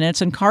 15 minutes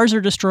and cars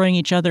are destroying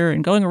each other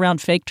and going around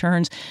fake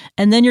turns,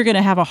 and then you're going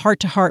to have a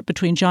heart-to-heart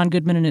between John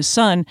Goodman and his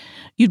son,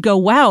 you'd go,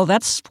 wow,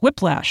 that's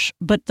whiplash.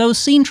 But those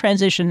scene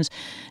transitions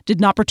did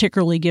not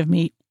particularly give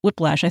me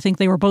whiplash. I think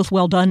they were both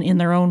well done in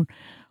their own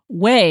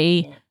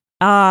way.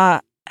 I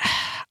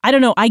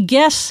don't know. I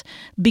guess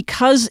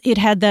because it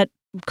had that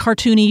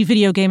cartoony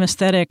video game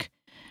aesthetic,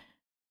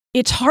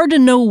 it's hard to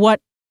know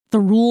what the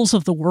rules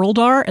of the world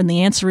are, and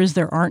the answer is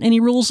there aren't any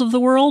rules of the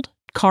world.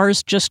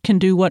 Cars just can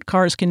do what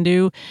cars can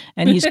do,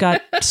 and he's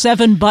got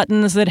 7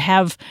 buttons that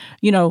have,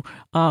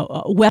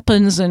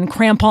 weapons and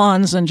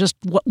crampons and just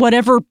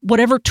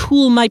whatever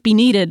tool might be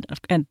needed.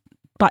 And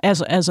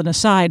as an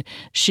aside,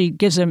 she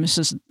gives him,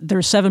 says,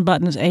 there's 7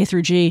 buttons, A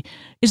through G.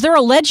 Is there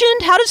a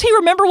legend? How does he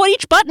remember what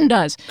each button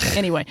does?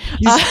 Anyway.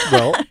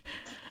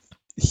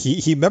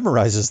 He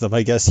memorizes them,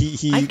 I guess.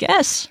 I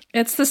guess.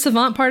 It's the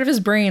savant part of his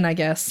brain, I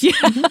guess.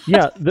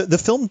 Yeah, the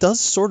film does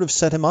sort of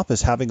set him up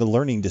as having a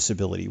learning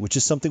disability, which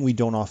is something we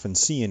don't often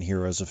see in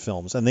heroes of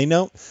films. And they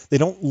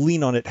don't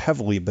lean on it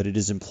heavily, but it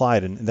is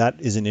implied, and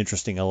that is an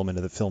interesting element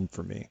of the film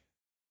for me.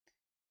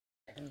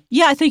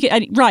 Yeah, I think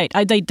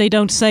they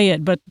don't say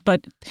it, but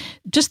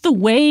just the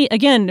way,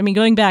 again, I mean,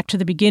 going back to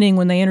the beginning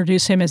when they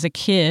introduce him as a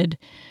kid,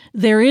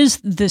 there is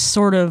this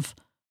sort of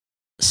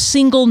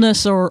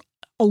singleness or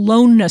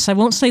aloneness. I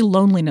won't say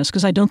loneliness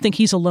because I don't think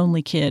he's a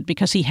lonely kid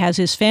because he has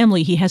his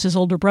family. He has his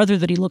older brother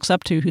that he looks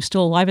up to who's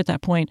still alive at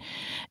that point,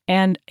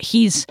 and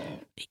he's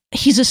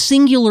a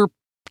singular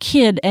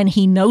kid and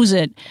he knows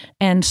it,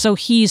 and so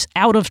he's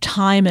out of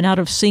time and out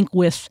of sync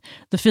with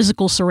the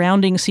physical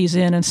surroundings he's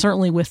in and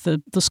certainly with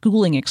the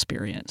schooling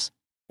experience.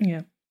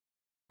 Yeah,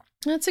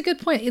 that's a good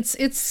point.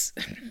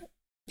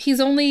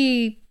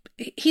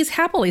 He's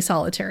happily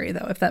solitary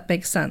though, if that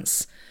makes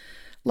sense.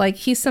 Like,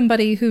 he's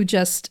somebody who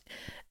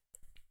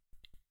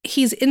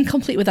he's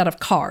incomplete without a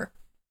car,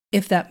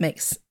 if that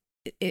makes,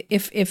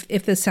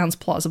 if this sounds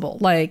plausible.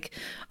 Like,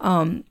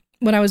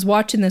 when I was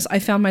watching this, I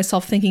found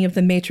myself thinking of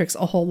The Matrix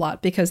a whole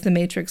lot, because The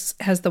Matrix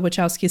has the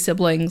Wachowski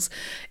siblings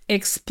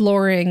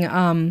exploring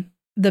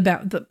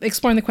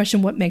exploring the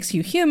question, what makes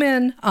you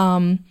human? How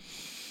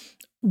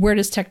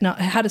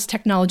does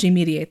technology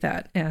mediate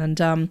that?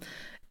 And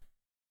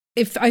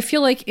if I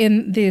feel like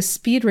in the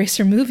Speed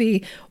Racer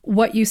movie,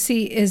 what you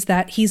see is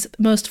that he's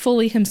most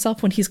fully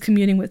himself when he's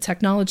communing with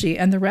technology,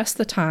 and the rest of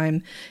the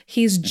time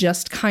he's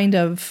just kind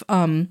of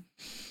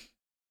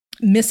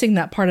missing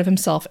that part of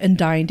himself and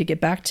dying to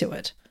get back to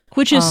it.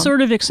 Which is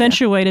sort of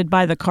accentuated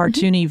by the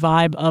cartoony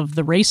vibe of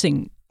the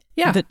racing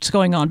that's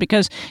going on,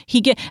 because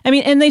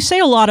and they say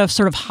a lot of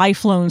sort of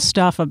high-flown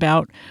stuff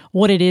about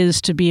what it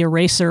is to be a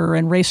racer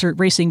and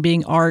racing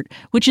being art,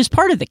 which is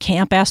part of the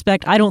camp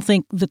aspect. I don't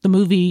think that the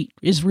movie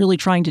is really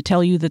trying to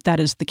tell you that that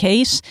is the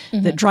case,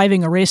 that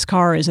driving a race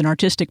car is an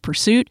artistic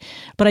pursuit.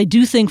 But I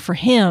do think for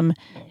him,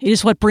 it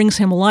is what brings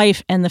him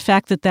life, and the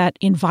fact that that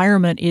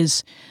environment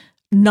is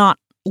not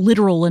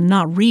literal and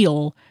not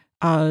real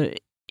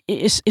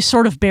is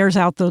sort of bears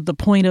out the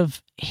point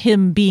of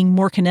him being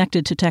more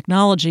connected to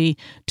technology,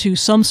 to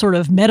some sort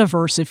of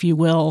metaverse, if you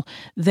will,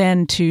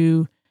 than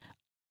to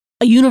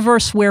a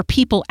universe where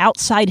people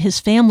outside his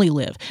family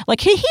live. Like,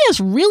 he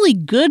has really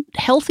good,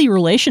 healthy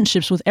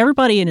relationships with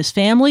everybody in his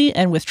family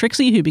and with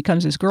Trixie, who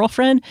becomes his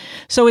girlfriend.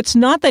 So it's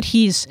not that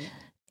he's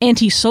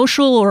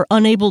antisocial or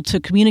unable to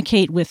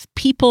communicate with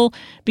people,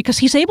 because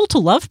he's able to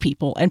love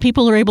people and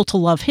people are able to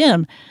love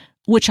him,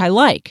 which I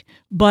like.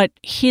 But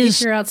if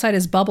you're outside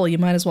his bubble, you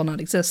might as well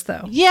not exist,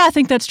 though. Yeah, I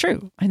think that's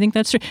true.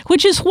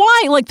 Which is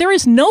why, like, there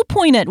is no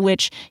point at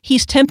which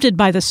he's tempted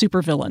by the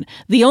supervillain.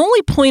 The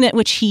only point at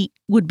which he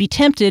would be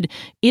tempted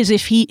is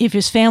if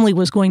his family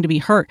was going to be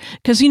hurt.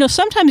 Because,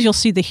 sometimes you'll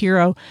see the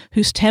hero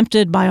who's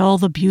tempted by all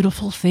the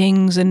beautiful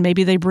things, and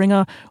maybe they bring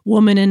a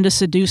woman in to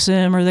seduce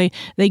him, or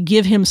they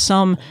give him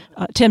some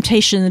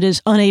temptation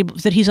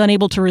that he's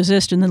unable to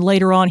resist, and then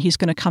later on he's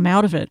going to come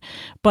out of it.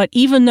 But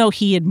even though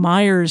he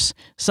admires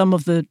some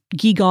of the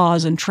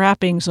gewgaws and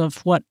trappings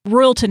of what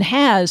Royalton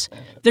has,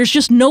 there's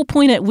just no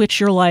point at which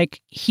you're like,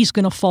 he's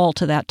going to fall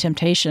to that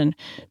temptation,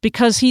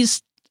 because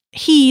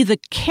the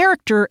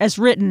character as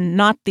written,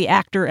 not the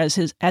actor as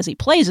he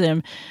plays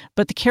him,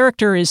 but the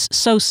character is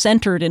so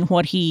centered in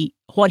what he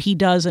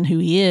does and who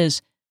he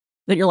is,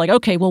 that you're like,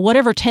 okay, well,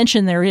 whatever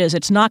tension there is,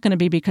 it's not going to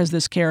be because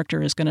this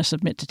character is going to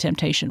submit to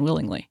temptation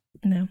willingly.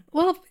 No.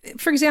 Well,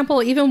 for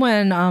example, even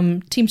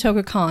when Team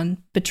Toga Khan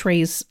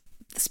uses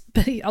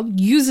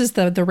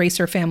the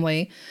Racer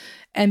family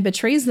and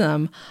betrays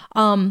them,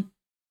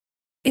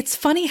 it's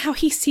funny how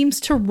he seems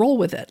to roll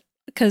with it,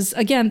 because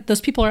again, those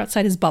people are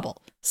outside his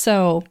bubble,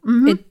 so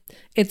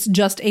it's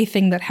just a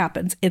thing that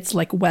happens. It's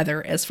like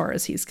weather as far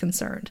as he's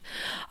concerned.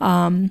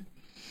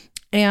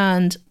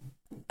 And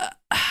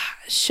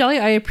Shelley,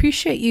 I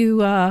appreciate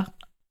you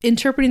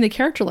interpreting the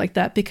character like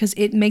that, because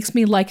it makes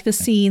me like the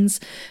scenes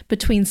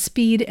between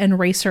Speed and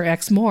Racer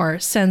X more,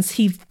 since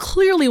he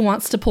clearly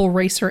wants to pull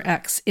Racer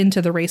X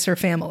into the Racer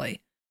family.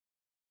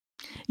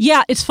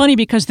 Yeah, it's funny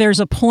because there's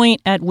a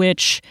point at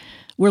which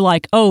we're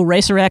like, oh,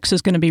 Racer X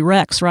is going to be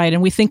Rex, right?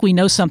 And we think we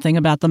know something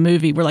about the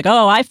movie. We're like,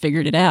 oh, I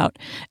figured it out.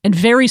 And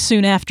very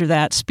soon after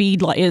that,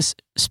 Speed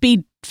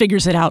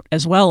figures it out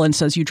as well and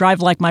says, you drive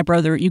like my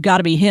brother, you got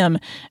to be him.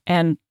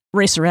 And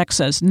Racer X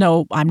says,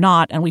 no, I'm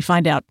not. And we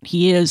find out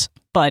he is.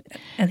 But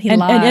and he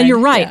lied. And you're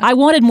right. Yeah. I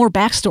wanted more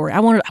backstory.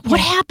 What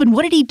happened?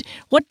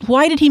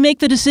 Why did he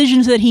make the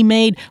decisions that he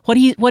made?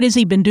 What has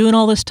he been doing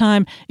all this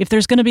time? If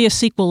there's going to be a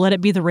sequel, let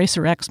it be the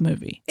Racer X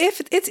movie. If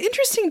it's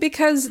interesting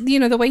because,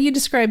 the way you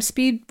describe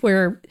Speed,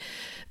 where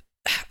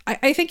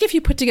I think if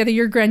you put together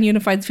your grand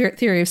unified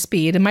theory of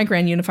Speed and my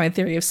grand unified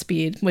theory of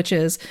Speed, which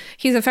is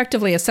he's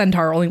effectively a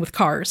Centaur only with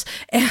cars,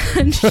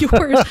 and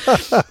yours,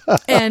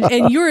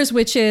 and yours,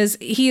 which is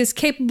he is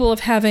capable of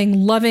having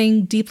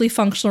loving, deeply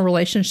functional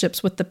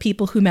relationships with the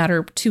people who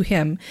matter to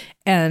him,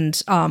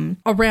 and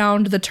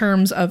around the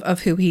terms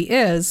of who he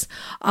is.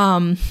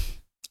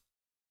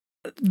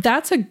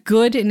 That's a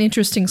good and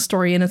interesting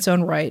story in its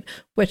own right,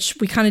 which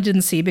we kind of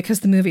didn't see because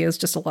the movie is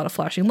just a lot of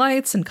flashing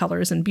lights and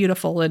colors and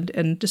beautiful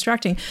and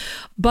distracting.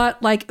 But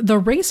like the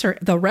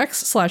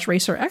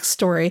Rex/Racer X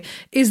story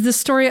is the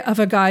story of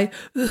a guy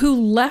who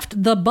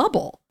left the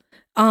bubble,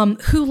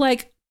 who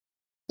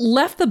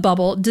left the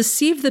bubble,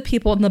 deceived the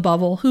people in the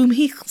bubble whom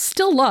he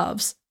still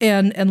loves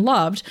and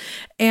loved,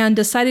 and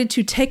decided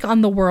to take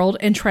on the world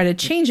and try to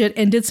change it,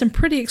 and did some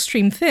pretty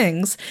extreme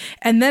things,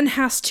 and then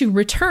has to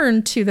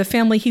return to the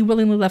family he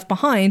willingly left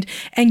behind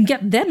and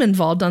get them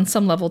involved on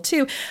some level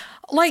too.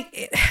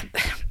 Like,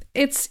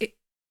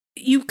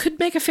 you could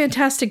make a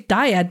fantastic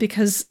dyad,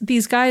 because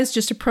these guys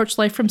just approach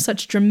life from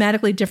such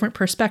dramatically different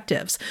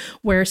perspectives,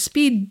 where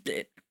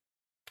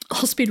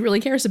all Speed really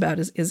cares about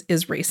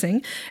is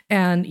racing.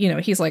 And,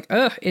 he's like,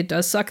 oh, it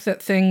does suck that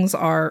things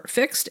are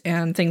fixed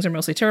and things are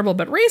mostly terrible,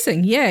 but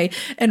racing, yay.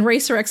 And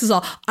Racer X is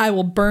all, I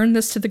will burn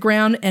this to the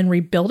ground and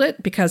rebuild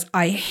it because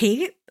I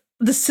hate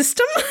the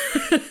system.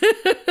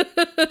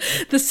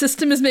 The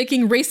system is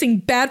making racing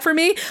bad for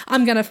me.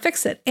 I'm going to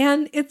fix it.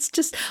 And it's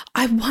just,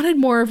 I wanted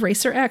more of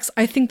Racer X.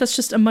 I think that's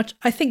just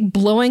I think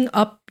blowing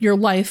up your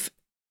life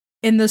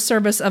in the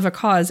service of a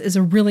cause is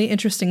a really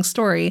interesting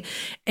story.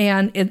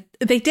 And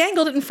they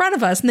dangled it in front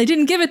of us and they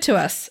didn't give it to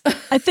us.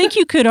 I think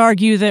you could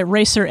argue that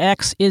Racer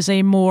X is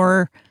a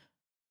more,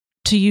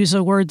 to use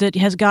a word that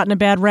has gotten a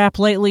bad rap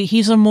lately,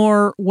 he's a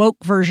more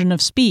woke version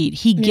of Speed.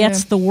 He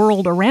gets the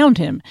world around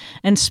him.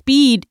 And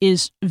Speed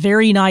is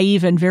very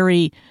naive and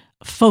very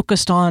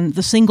focused on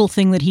the single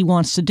thing that he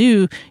wants to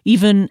do,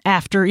 even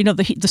after, the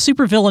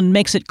supervillain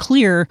makes it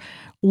clear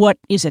what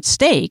is at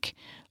stake.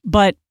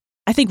 But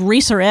I think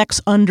Racer X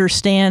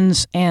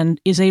understands and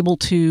is able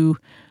to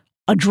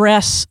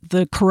address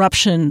the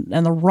corruption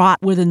and the rot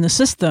within the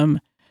system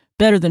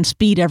better than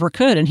Speed ever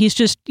could. And he's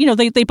just,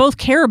 they both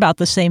care about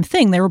the same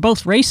thing. They were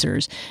both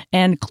racers.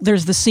 And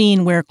there's the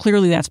scene where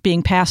clearly that's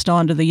being passed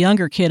on to the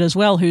younger kid as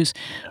well, who's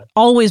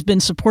always been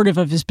supportive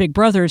of his big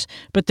brothers.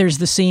 But there's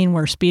the scene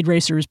where Speed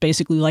Racer is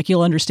basically like,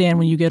 you'll understand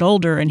when you get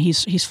older. And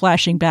he's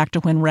flashing back to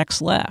when Rex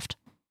left.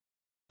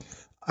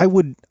 I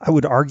would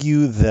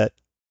argue that,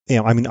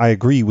 I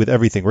agree with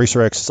everything.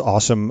 Racer X is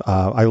awesome.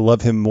 I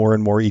love him more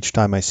and more each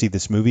time I see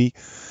this movie.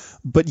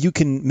 But you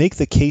can make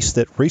the case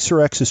that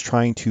Racer X is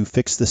trying to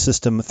fix the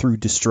system through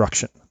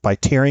destruction, by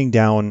tearing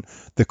down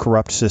the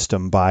corrupt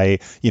system, by,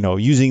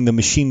 using the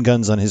machine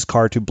guns on his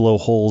car to blow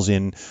holes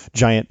in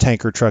giant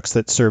tanker trucks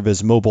that serve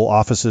as mobile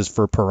offices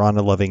for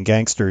piranha-loving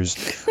gangsters.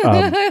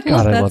 God,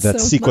 I love that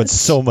sequence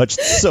so much.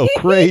 It's so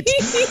great.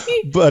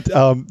 But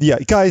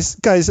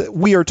guys,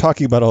 we are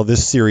talking about all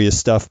this serious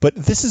stuff, but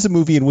this is a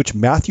movie in which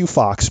Matthew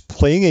Fox,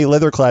 playing a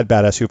leather-clad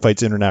badass who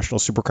fights international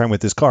supercrime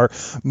with his car,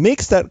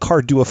 makes that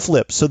car do a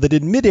flip so that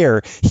in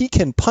midair he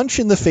can punch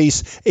in the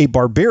face a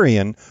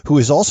barbarian who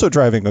is also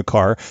driving a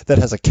car that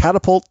has a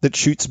catapult that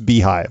shoots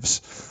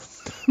beehives.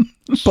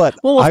 But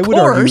well, I would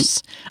argue,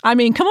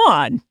 come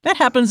on, that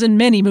happens in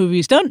many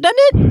movies, doesn't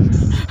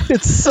it?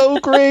 It's so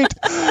great.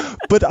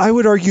 But I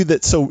would argue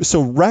that so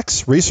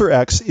Racer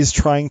X is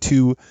trying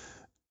to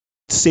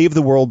save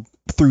the world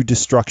through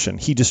destruction.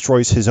 He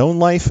destroys his own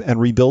life and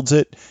rebuilds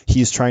it. He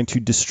is trying to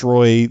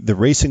destroy the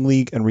racing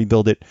league and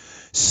rebuild it.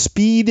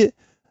 Speed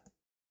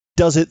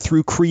does it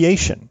through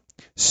creation.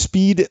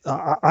 Speed,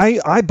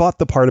 I bought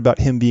the part about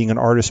him being an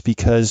artist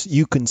because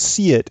you can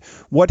see it.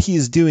 What he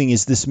is doing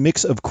is this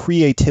mix of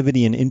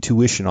creativity and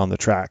intuition on the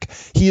track.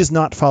 He is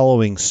not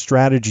following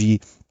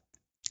strategy.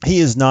 He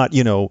is not,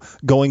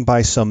 going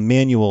by some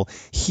manual.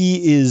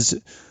 He is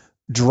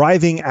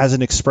driving as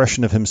an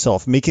expression of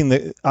himself, making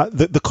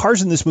the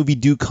cars in this movie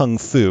do kung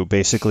fu,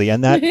 basically.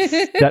 And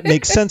that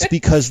makes sense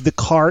because the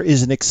car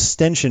is an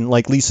extension,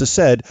 like Lisa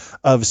said,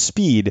 of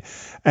Speed.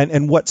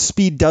 And what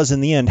Speed does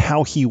in the end,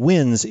 how he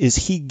wins, is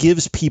he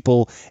gives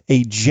people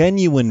a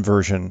genuine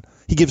version.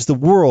 He gives the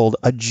world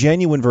a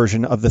genuine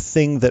version of the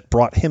thing that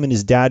brought him and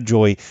his dad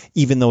joy,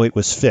 even though it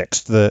was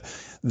fixed.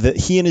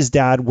 He and his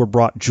dad were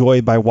brought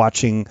joy by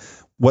watching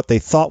what they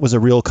thought was a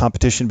real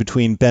competition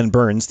between Ben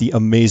Burns, the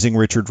amazing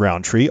Richard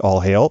Roundtree,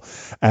 all hail,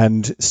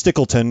 and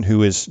Stickleton,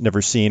 who is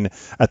never seen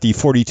at the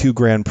 42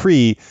 Grand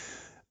Prix.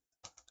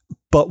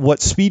 But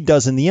what Speed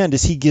does in the end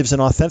is he gives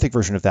an authentic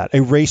version of that,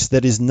 a race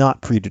that is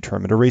not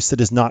predetermined, a race that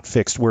is not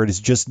fixed, where it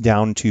is just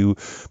down to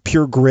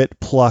pure grit,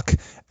 pluck,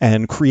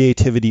 and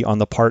creativity on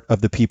the part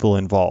of the people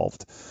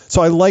involved.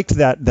 So I liked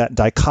that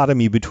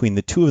dichotomy between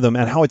the two of them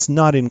and how it's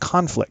not in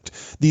conflict.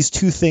 These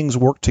two things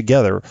work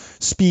together.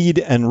 Speed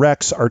and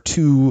Rex are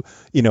two,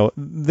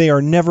 they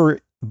are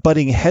never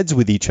butting heads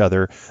with each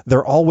other.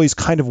 They're always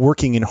kind of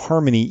working in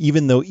harmony,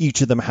 even though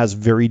each of them has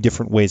very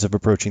different ways of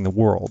approaching the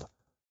world.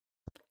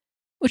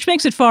 Which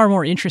makes it far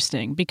more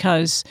interesting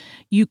because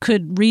you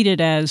could read it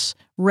as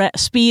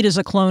Speed is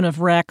a clone of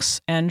Rex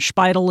and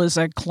Speidel is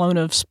a clone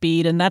of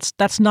Speed, and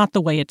that's not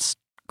the way it's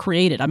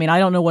created. I mean, I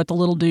don't know what the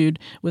little dude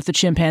with the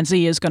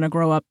chimpanzee is going to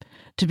grow up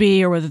to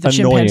be, or whether the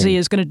chimpanzee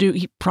is going to do.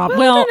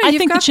 I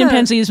think the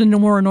chimpanzee is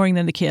more annoying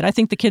than the kid. I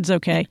think the kid's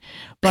okay,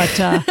 but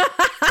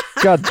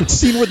God, the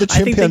scene where the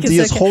chimpanzee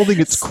is holding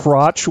its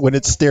crotch when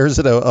it stares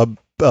at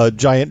a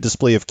giant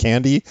display of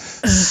candy,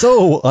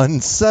 so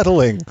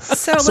unsettling.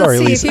 So Sorry,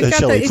 let's see,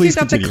 Lisa, if you've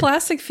got the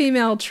classic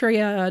female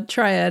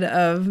triad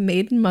of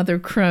maiden, mother,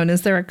 crone,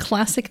 is there a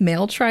classic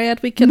male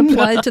triad we could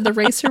apply to the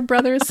Racer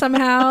brothers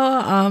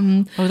somehow?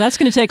 That's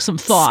going to take some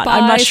thought.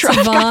 I'm not sure.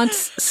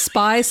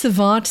 Spy,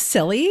 savant,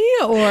 silly,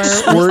 or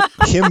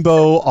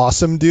himbo,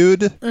 awesome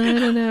dude. I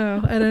don't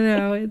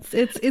know.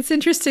 It's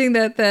interesting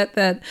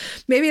that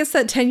maybe it's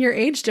that 10-year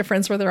age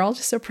difference where they're all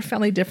just so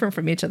profoundly different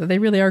from each other. They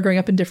really are growing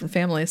up in different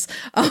families.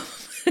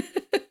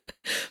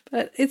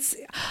 But it's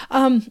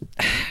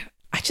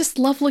I just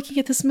love looking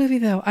at this movie,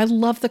 though. I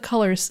love the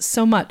colors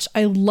so much.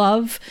 I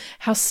love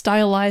how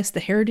stylized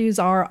the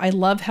hairdos are. I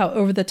love how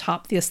over the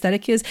top the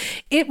aesthetic is.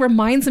 It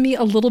reminds me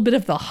a little bit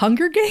of the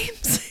Hunger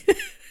Games.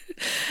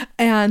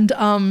 And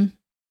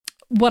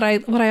what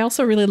I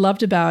also really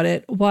loved about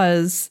it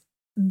was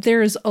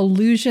there's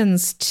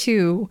allusions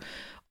to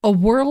a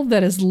world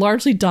that is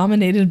largely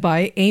dominated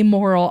by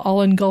amoral,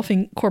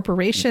 all-engulfing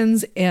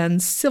corporations,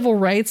 and civil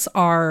rights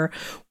are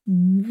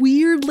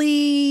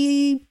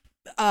weirdly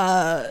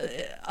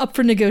up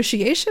for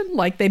negotiation.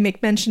 Like, they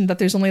make mention that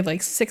there's only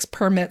like 6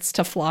 permits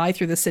to fly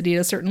through the city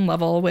at a certain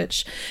level,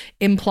 which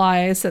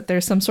implies that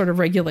there's some sort of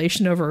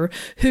regulation over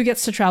who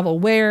gets to travel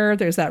where.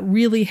 There's that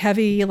really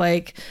heavy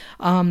like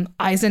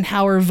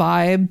Eisenhower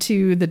vibe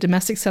to the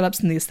domestic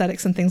setups and the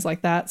aesthetics and things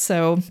like that.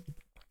 So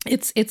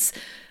it's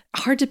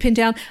hard to pin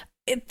down.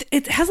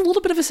 It has a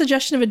little bit of a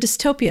suggestion of a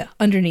dystopia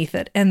underneath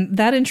it. And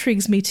that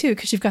intrigues me too,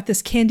 because you've got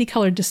this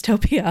candy-colored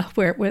dystopia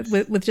where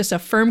with just a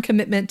firm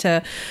commitment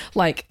to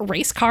like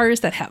race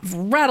cars that have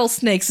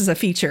rattlesnakes as a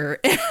feature.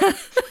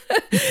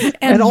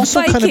 and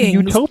also Vikings. Kind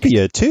of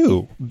utopia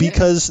too,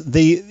 because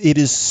it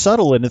is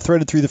subtle and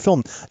threaded through the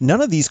film.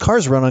 None of these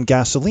cars run on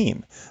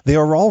gasoline. They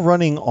are all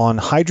running on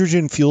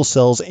hydrogen fuel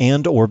cells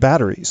and or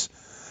batteries.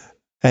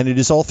 And it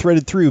is all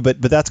threaded through,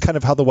 but that's kind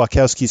of how the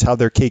Wachowskis have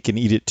their cake and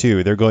eat it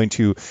too. They're going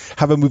to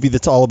have a movie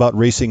that's all about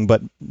racing,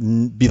 but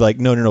be like,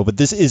 no, but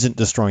this isn't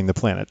destroying the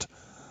planet.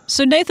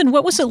 So Nathan,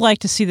 what was it like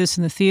to see this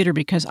in the theater?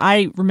 Because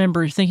I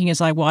remember thinking as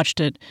I watched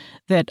it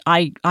that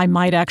I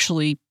might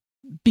actually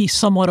be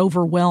somewhat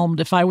overwhelmed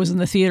if I was in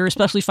the theater,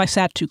 especially if I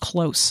sat too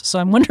close. So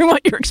I'm wondering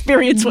what your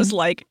experience was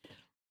like.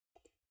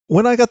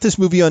 When I got this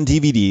movie on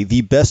DVD,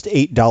 the best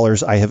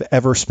 $8 I have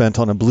ever spent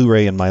on a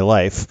Blu-ray in my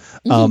life,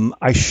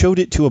 I showed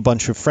it to a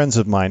bunch of friends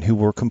of mine who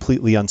were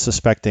completely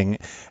unsuspecting.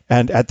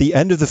 And at the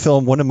end of the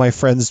film, one of my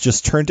friends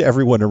just turned to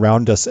everyone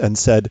around us and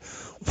said,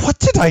 "What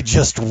did I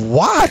just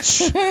watch?"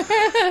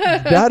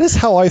 That is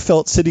how I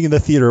felt sitting in the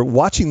theater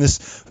watching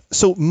this.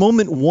 So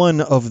moment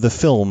 1 of the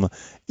film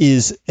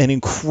is an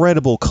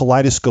incredible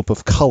kaleidoscope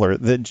of color.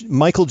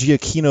 Michael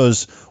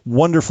Giacchino's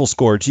wonderful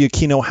score.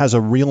 Giacchino has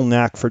a real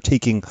knack for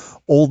taking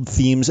old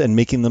themes and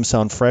making them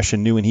sound fresh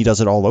and new, and he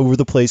does it all over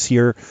the place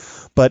here.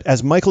 But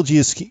as Michael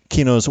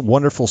Giacchino's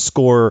wonderful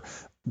score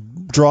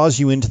draws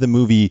you into the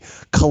movie,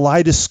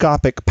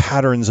 kaleidoscopic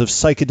patterns of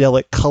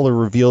psychedelic color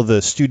reveal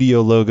the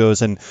studio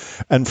logos, and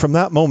from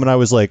that moment I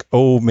was like,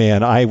 oh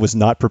man, I was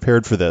not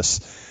prepared for this.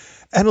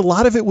 And a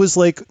lot of it was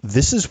like,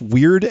 this is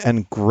weird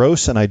and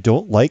gross, and I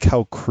don't like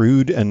how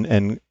crude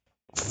and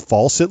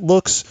false it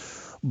looks.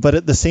 But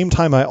at the same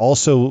time, I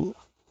also,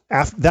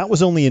 that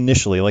was only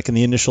initially, like in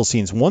the initial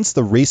scenes. Once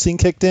the racing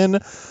kicked in,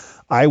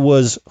 I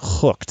was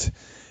hooked.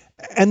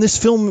 And this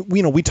film,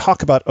 we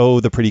talk about,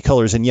 the pretty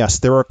colors. And yes,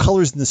 there are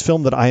colors in this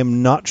film that I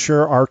am not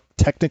sure are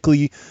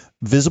technically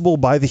visible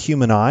by the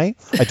human eye.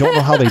 I don't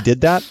know how they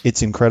did that.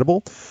 It's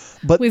incredible.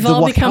 But we've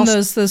all become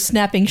those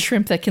snapping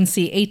shrimp that can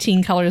see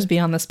 18 colors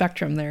beyond the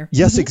spectrum there.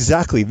 Yes,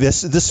 exactly.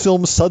 This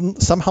film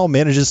somehow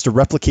manages to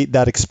replicate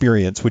that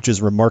experience, which is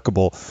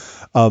remarkable.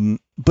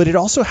 But it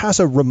also has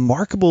a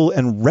remarkable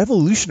and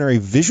revolutionary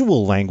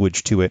visual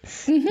language to it.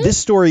 This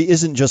story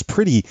isn't just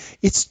pretty,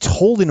 it's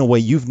told in a way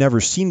you've never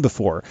seen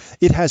before.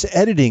 It has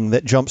editing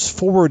that jumps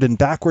forward and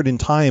backward in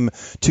time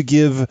to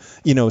give,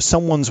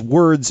 someone's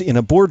words in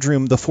a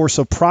boardroom the force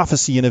of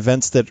prophecy in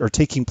events that are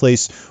taking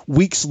place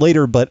weeks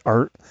later but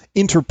are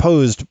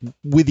interposed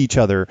with each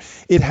other.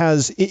 It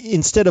has,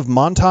 instead of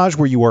montage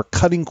where you are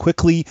cutting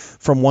quickly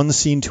from one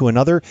scene to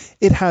another,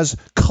 it has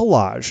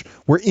collage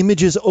where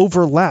images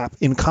overlap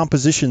in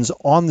compositions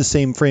on the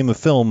same frame of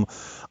film.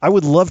 I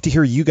would love to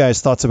hear you guys'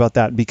 thoughts about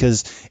that,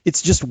 because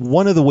it's just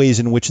one of the ways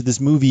in which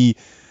this movie,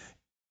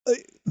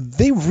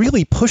 they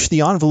really push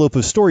the envelope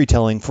of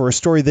storytelling for a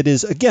story that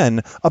is,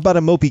 again, about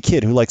a mopey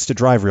kid who likes to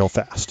drive real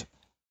fast.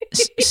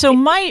 So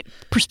my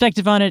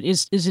perspective on it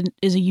is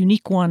a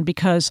unique one,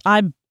 because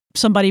I'm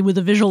somebody with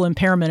a visual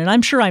impairment, and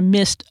I'm sure I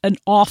missed an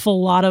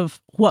awful lot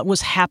of what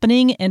was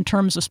happening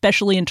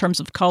especially in terms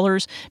of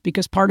colors,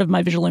 because part of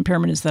my visual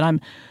impairment is that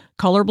I'm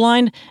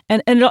colorblind,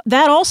 and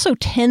that also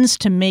tends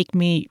to make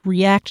me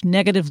react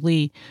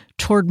negatively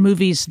toward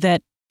movies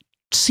that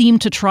seem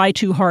to try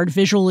too hard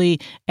visually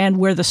and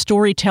where the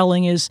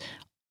storytelling is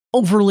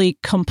overly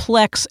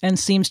complex and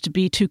seems to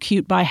be too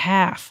cute by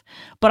half.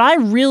 But I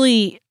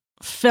really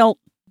felt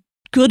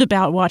good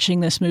about watching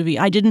this movie.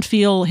 I didn't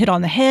feel hit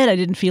on the head. I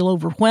didn't feel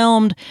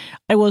overwhelmed.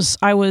 I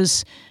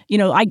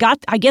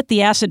get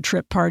the acid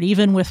trip part,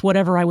 even with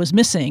whatever I was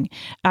missing.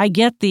 I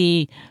get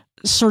the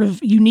sort of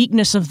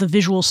uniqueness of the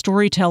visual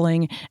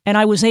storytelling, and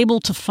I was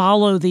able to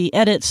follow the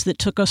edits that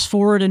took us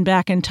forward and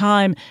back in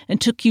time and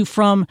took you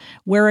from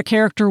where a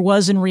character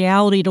was in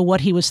reality to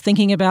what he was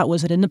thinking about.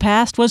 Was it in the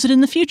past? Was it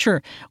in the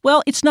future?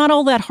 Well, it's not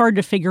all that hard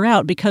to figure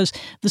out, because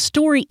the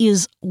story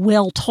is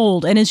well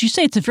told. And as you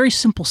say, it's a very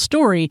simple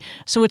story,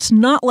 so it's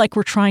not like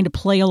we're trying to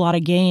play a lot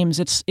of games.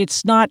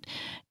 It's not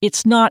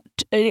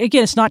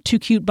too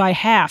cute by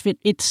half.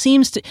 It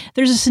seems to,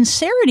 there's a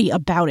sincerity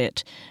about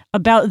it.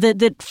 about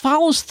that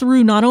follows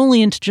through not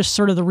only into just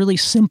sort of the really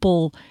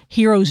simple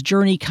hero's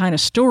journey kind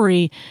of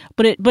story,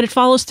 but it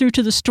follows through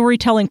to the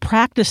storytelling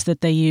practice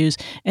that they use,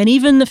 and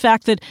even the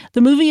fact that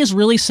the movie is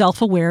really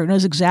self-aware and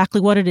knows exactly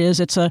what it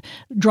is. It's a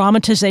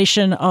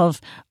dramatization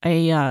of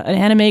an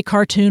anime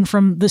cartoon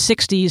from the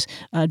 60s,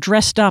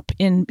 dressed up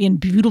in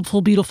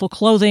beautiful, beautiful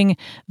clothing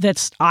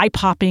that's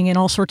eye-popping in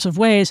all sorts of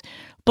ways,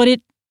 but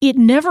it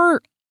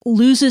never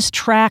loses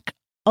track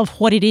of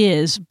what it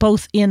is,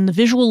 both in the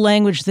visual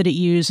language that it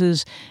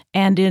uses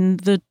and in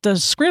the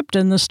script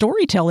and the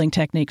storytelling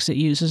techniques it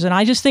uses. And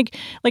I just think,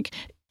 like,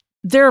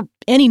 there are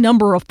any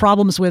number of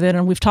problems with it,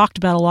 and we've talked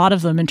about a lot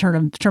of them in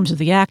terms of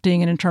the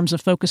acting and in terms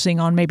of focusing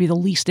on maybe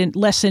the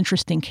less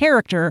interesting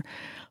character.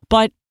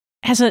 But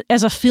as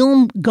a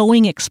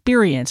film-going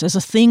experience, as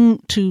a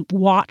thing to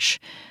watch,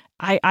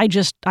 I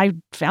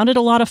found it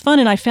a lot of fun,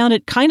 and I found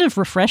it kind of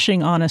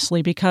refreshing,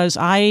 honestly, because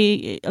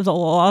a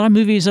lot of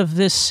movies of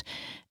this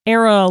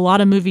era, a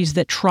lot of movies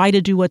that try to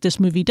do what this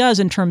movie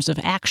does in terms of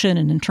action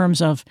and in terms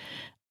of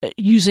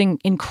using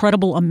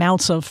incredible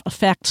amounts of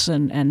effects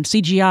and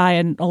CGI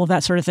and all of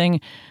that sort of thing,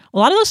 a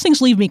lot of those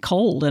things leave me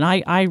cold, and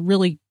I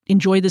really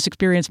enjoyed this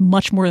experience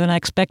much more than I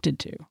expected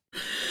to.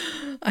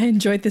 I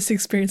enjoyed this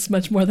experience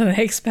much more than I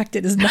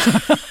expected. Is not.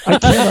 I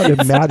cannot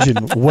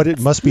imagine what it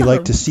must be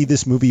like to see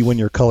this movie when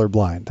you're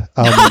colorblind.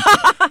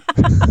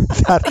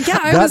 That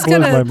blows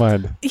my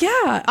mind.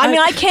 Yeah, I mean,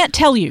 I can't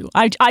tell you.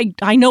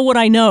 I know what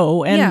I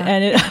know,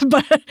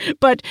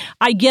 but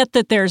I get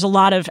that there's a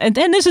lot of, and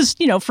this is,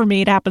 for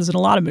me, it happens in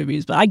a lot of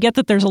movies. But I get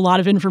that there's a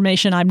lot of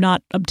information I'm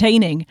not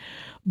obtaining,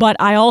 but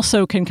I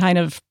also can kind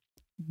of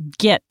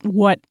get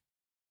what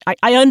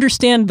I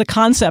understand the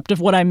concept of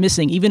what I'm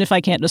missing, even if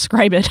I can't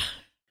describe it.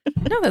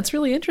 No, that's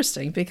really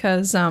interesting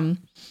because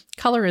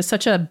color is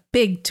such a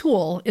big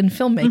tool in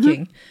filmmaking.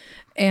 Mm-hmm.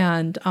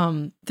 And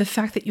the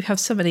fact that you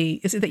have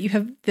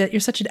that you're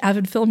such an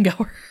avid film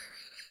goer.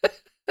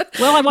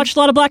 Well, I watched a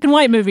lot of black and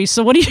white movies,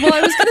 so what do you? Well,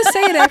 I was going to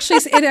say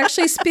it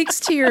actually speaks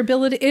to your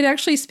ability. It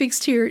actually speaks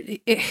to your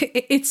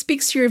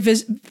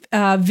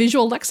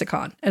visual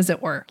lexicon, as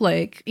it were.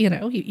 Like,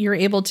 you're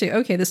able to,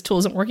 okay, this tool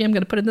isn't working, I'm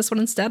going to put in this one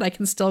instead. I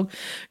can still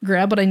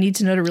grab what I need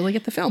to know to really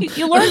get the film.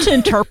 You learn to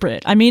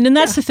interpret. I mean, and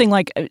that's the thing.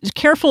 Like,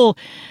 careful.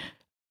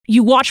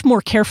 You watch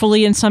more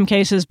carefully in some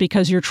cases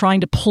because you're trying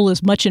to pull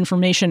as much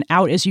information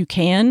out as you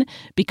can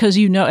because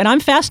and I'm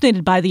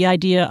fascinated by the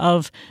idea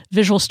of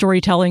visual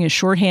storytelling as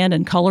shorthand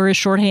and color as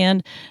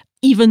shorthand,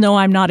 even though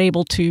I'm not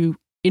able to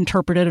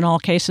interpret it in all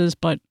cases,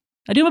 but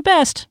I do my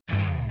best.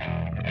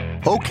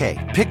 Okay,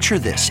 picture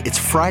this. It's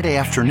Friday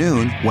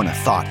afternoon when a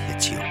thought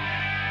hits you.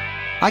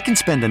 I can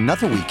spend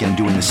another weekend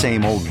doing the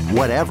same old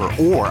whatever,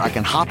 or I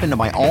can hop into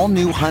my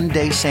all-new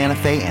Hyundai Santa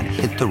Fe and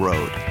hit the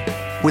road.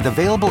 With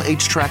available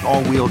H-Track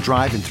all-wheel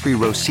drive and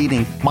 3-row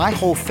seating, my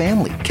whole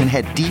family can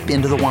head deep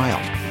into the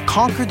wild.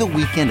 Conquer the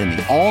weekend in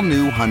the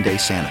all-new Hyundai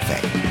Santa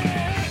Fe.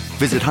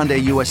 Visit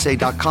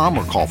HyundaiUSA.com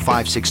or call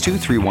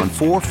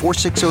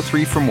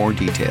 562-314-4603 for more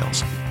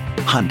details.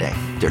 Hyundai,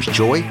 there's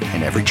joy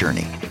in every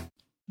journey.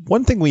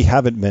 One thing we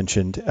haven't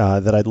mentioned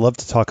that I'd love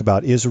to talk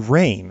about is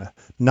rain,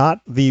 not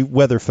the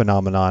weather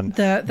phenomenon.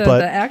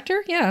 The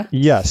actor? Yeah.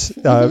 Yes.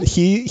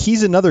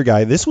 He's another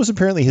guy. This was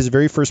apparently his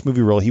very first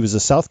movie role. He was a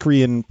South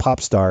Korean pop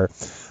star.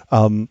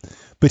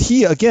 But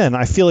he, again,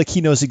 I feel like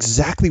he knows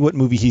exactly what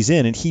movie he's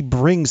in, and he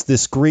brings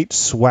this great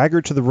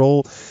swagger to the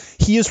role.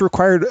 He is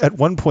required at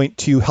one point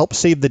to help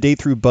save the day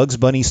through Bugs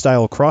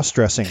Bunny-style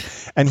cross-dressing,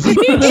 and he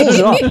pulls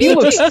it off. He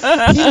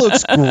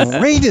looks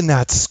great in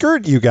that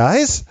skirt, you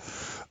guys.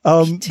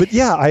 But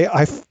yeah,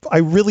 I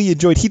really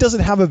enjoyed. He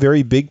doesn't have a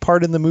very big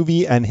part in the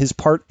movie, and his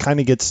part kind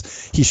of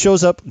he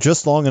shows up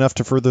just long enough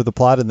to further the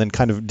plot, and then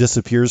kind of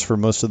disappears for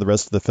most of the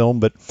rest of the film.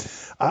 But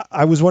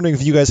I was wondering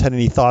if you guys had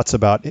any thoughts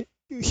about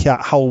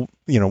how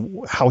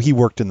he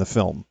worked in the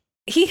film.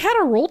 He had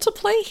a role to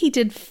play. He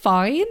did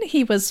fine.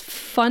 He was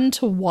fun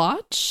to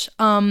watch.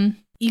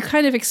 You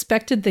kind of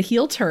expected the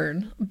heel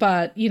turn,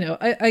 but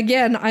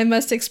again, I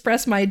must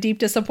express my deep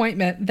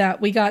disappointment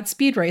that we got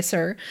Speed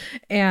Racer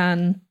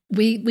and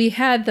we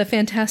had the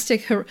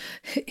fantastic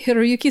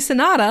Hiroyuki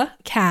Sanada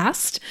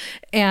cast,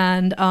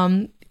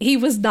 and he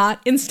was not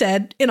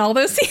instead in all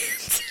those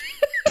scenes.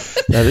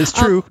 That is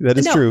true. That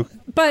is true.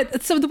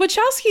 But so the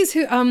Wachowskis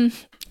who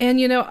and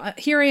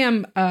here I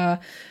am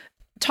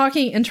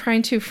talking and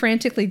trying to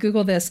frantically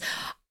Google this.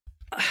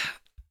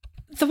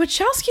 The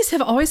Wachowskis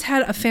have always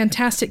had a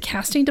fantastic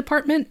casting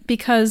department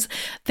because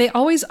they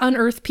always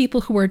unearth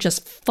people who are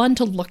just fun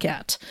to look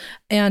at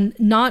and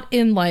not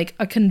in like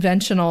a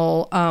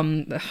conventional,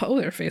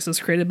 their face is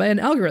created by an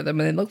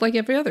algorithm and they look like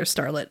every other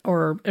starlet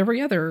or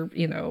every other,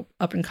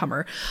 up and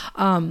comer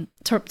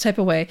type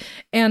of way.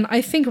 And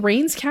I think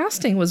Rain's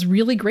casting was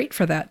really great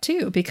for that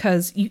too,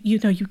 because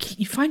you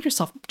find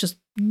yourself just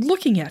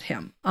looking at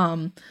him.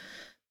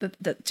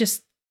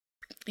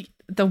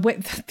 The way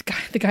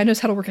the guy knows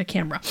how to work a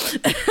camera.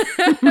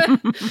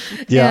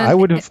 Yeah, I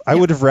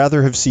would have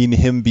rather have seen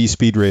him be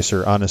Speed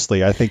Racer.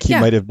 Honestly, I think he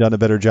might have done a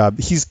better job.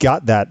 He's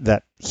got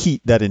that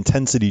heat, that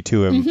intensity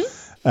to him,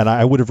 and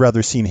I would have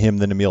rather seen him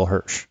than Emil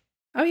Hirsch.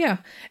 Oh yeah,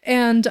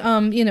 and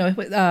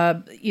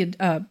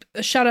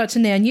shout out to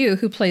Nan Yu,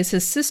 who plays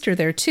his sister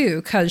there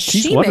too, because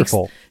she's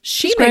wonderful.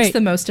 She makes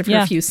the most of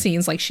her few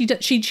scenes. Like she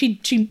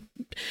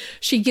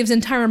gives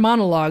entire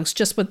monologues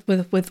just with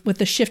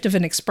the shift of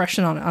an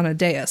expression on a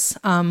dais.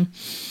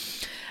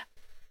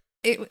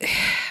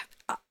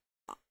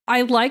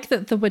 I like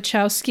that the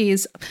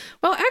Wachowskis.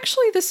 Well,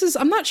 actually,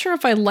 I'm not sure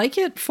if I like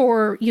it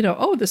for,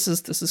 this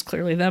is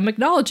clearly them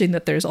acknowledging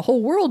that there's a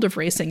whole world of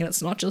racing and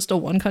it's not just a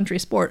one country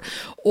sport,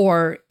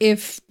 or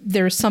if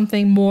there's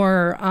something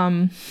more,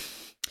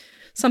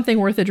 something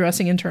worth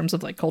addressing in terms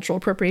of like cultural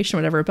appropriation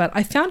or whatever. But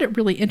I found it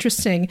really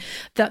interesting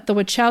that the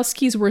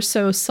Wachowskis were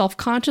so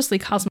self-consciously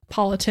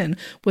cosmopolitan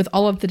with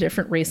all of the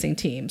different racing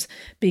teams,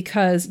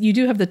 because you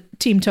do have the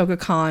Team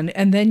Toga-Con,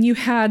 and then you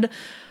had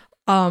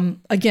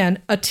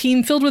again, a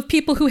team filled with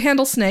people who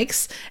handle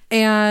snakes,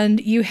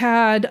 and you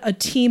had a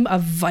team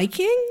of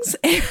Vikings.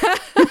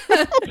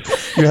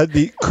 You had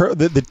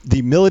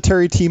the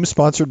military team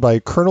sponsored by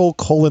Colonel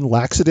Colin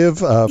Laxative.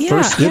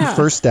 First in,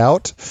 first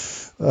out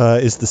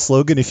is the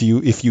slogan. If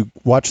you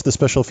watch the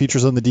special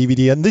features on the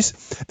DVD, and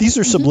these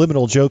are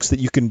subliminal jokes that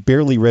you can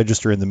barely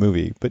register in the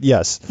movie, but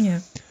yes. Yeah.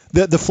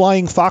 The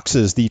Flying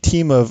Foxes, the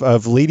team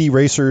of lady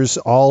racers,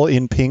 all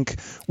in pink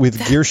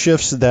with gear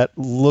shifts that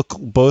look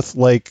both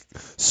like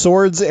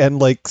swords and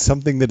like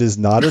something that is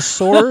not a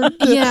sword.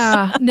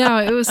 Yeah,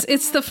 no,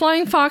 it's the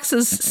Flying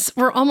Foxes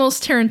were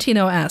almost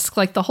Tarantino-esque.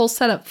 Like the whole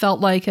setup felt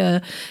like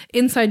a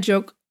inside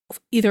joke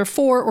either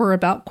for or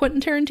about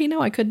Quentin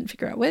Tarantino. I couldn't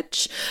figure out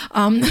which.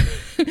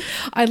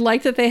 I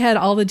like that they had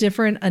all the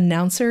different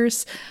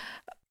announcers.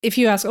 If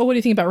you ask, what do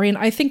you think about rain?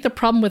 I think the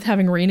problem with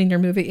having rain in your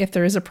movie, if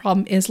there is a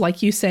problem, is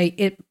like you say,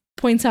 it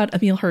points out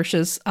Emile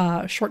Hirsch's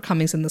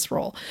shortcomings in this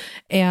role.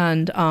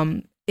 And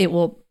it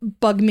will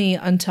bug me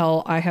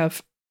until I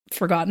have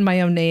forgotten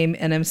my own name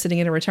and I'm sitting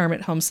in a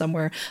retirement home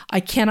somewhere. I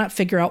cannot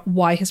figure out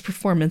why his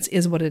performance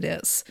is what it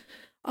is.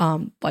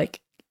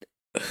 Like,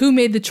 who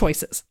made the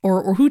choices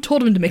or who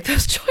told him to make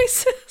those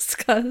choices?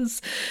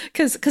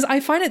 Because I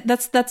find it,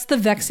 that's the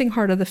vexing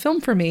heart of the film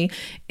for me,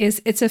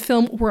 is it's a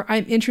film where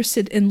I'm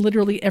interested in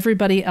literally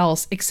everybody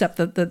else except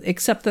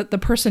the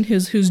person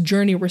whose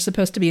journey we're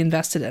supposed to be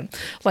invested in.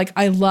 Like,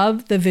 I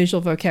love the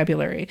visual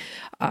vocabulary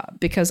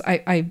because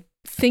I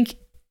think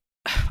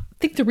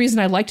the reason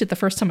I liked it the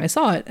first time I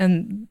saw it,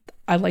 and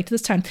I liked it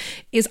this time,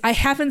 is I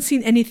haven't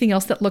seen anything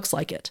else that looks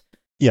like it.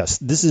 Yes,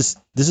 this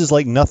is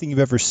like nothing you've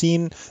ever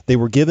seen. They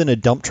were given a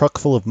dump truck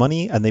full of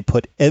money and they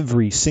put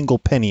every single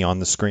penny on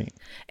the screen.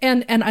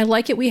 And I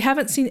like it. We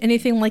haven't seen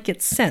anything like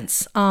it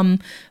since.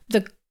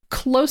 The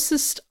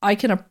closest I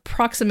can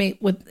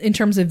approximate with in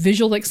terms of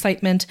visual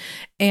excitement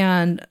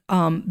and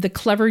the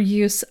clever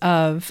use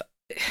of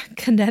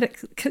kinetic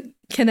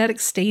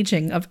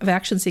staging of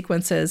action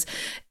sequences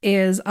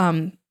is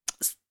the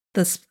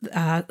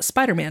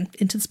Spider-Man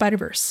Into the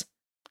Spider-Verse.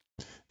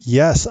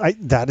 Yes,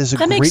 that is a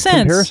great makes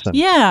sense. comparison.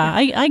 Yeah,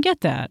 I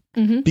get that.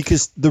 Mm-hmm.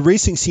 Because the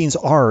racing scenes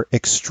are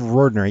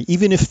extraordinary.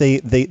 Even if they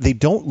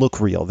don't look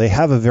real, they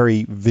have a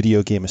very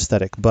video game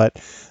aesthetic,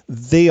 but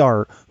they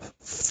are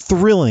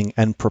thrilling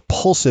and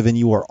propulsive, and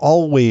you are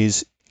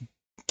always,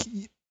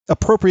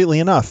 appropriately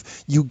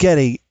enough, you get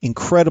a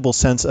incredible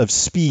sense of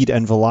speed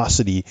and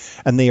velocity,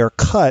 and they are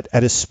cut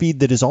at a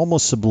speed that is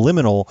almost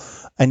subliminal,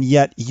 and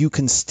yet you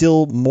can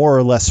still more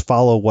or less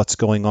follow what's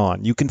going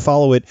on. You can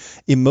follow it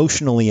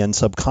emotionally and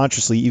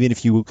subconsciously, even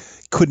if you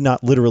could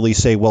not literally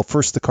say, well,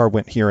 first the car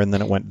went here and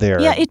then it went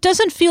there. Yeah, it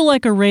doesn't feel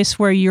like a race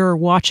where you're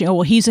watching, oh,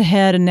 well, he's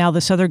ahead and now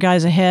this other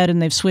guy's ahead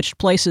and they've switched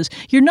places.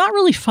 You're not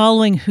really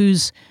following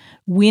who's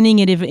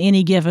winning at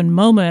any given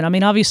moment. I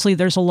mean, obviously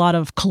there's a lot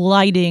of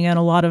colliding and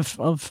a lot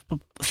of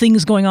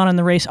things going on in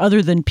the race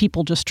other than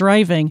people just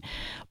driving,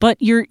 but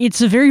it's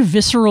a very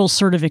visceral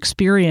sort of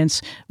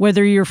experience,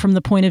 whether you're from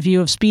the point of view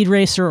of Speed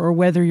Racer or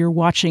whether you're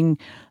watching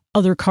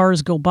other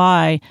cars go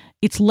by.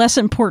 It's less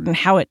important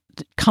how it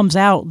comes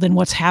out than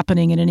what's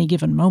happening at any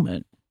given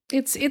moment.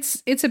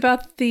 It's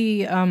about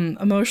the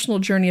emotional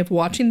journey of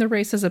watching the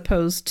race as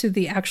opposed to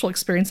the actual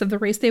experience of the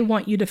race. They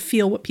want you to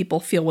feel what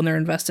people feel when they're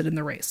invested in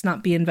the race,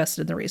 not be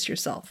invested in the race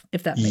yourself,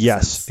 if that makes sense.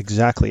 Yes,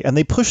 exactly. And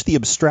they push the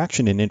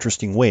abstraction in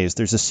interesting ways.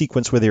 There's a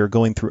sequence where they are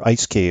going through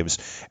ice caves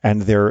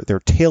and their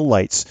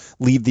taillights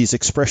leave these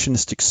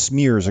expressionistic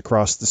smears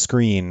across the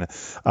screen.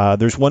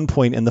 There's one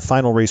point in the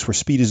final race where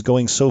Speed is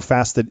going so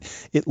fast that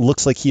it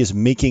looks like he is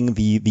making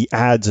the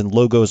ads and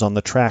logos on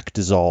the track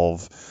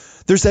dissolve.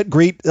 There's that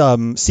great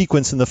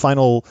sequence in the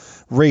final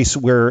race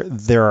where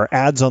there are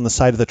ads on the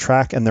side of the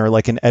track and they're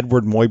like an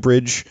Edward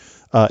Muybridge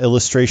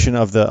illustration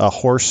of a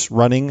horse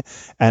running.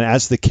 And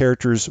as the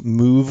characters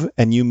move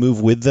and you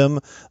move with them,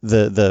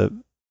 the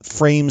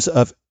frames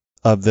of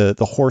the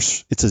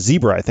horse, it's a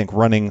zebra, I think,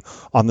 running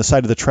on the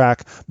side of the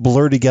track,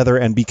 blur together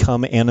and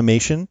become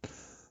animation.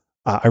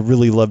 I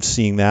really loved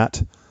seeing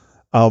that.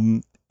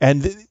 And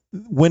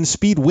when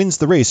Speed wins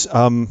the race,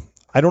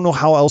 I don't know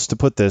how else to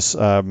put this.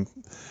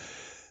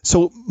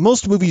 So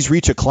most movies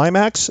reach a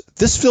climax.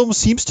 This film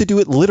seems to do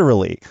it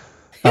literally.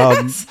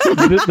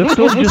 The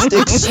film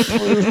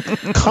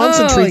just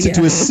concentrates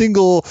into a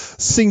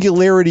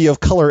singularity of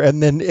color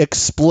and then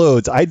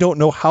explodes. I don't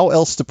know how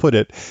else to put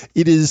it.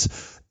 It is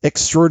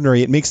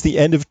extraordinary. It makes the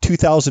end of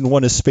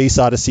 2001: A Space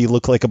Odyssey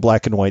look like a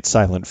black and white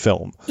silent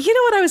film. You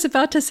know what I was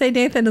about to say,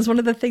 Nathan, is one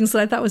of the things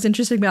that I thought was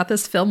interesting about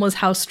this film was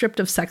how stripped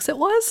of sex it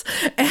was.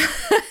 And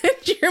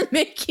you're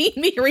making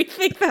me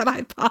rethink that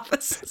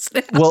hypothesis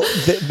now. Well,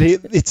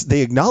 they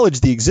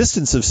acknowledge the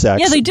existence of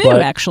sex. Yeah, they do,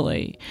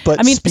 actually.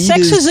 But I mean,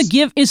 sex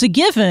is a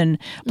given,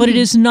 but it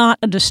is not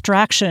a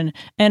distraction.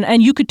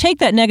 And you could take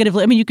that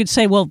negatively. I mean, you could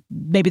say, well,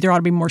 maybe there ought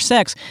to be more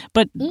sex,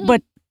 but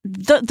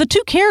the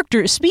two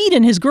characters, Speed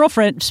and his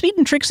girlfriend, Speed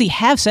and Trixie,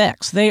 have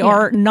sex. They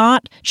are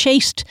not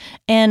chaste,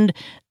 and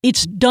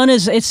it's done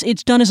as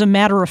a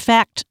matter of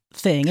fact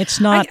thing. It's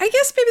not. I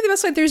guess maybe the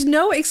best way. There's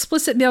no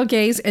explicit male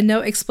gaze and no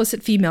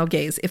explicit female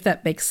gaze, if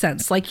that makes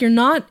sense. Like, you're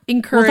not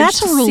encouraged. Well,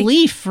 that's a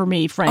relief for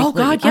me, frankly. Oh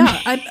God,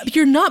 yeah.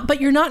 You're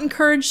not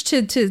encouraged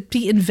to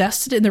be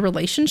invested in the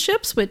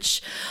relationships,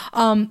 which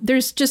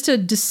there's just a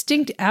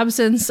distinct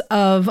absence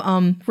of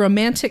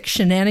romantic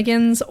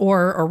shenanigans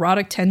or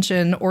erotic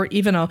tension, or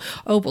even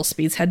well,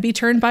 Speed's head be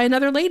turned by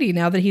another lady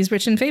now that he's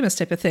rich and famous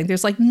type of thing.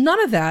 There's like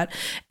none of that,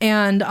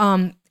 and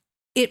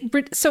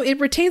it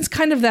retains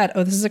kind of that,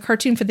 this is a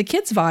cartoon for the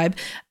kids vibe.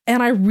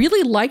 And I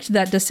really liked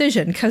that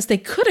decision, because they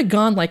could have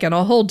gone like in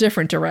a whole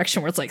different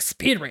direction where it's like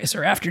Speed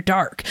Racer After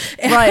Dark.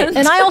 Right.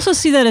 And I also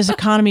see that as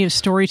economy of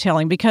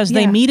storytelling, because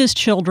they meet as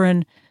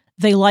children,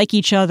 they like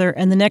each other,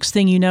 and the next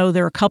thing you know,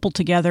 they're a couple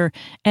together.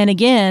 And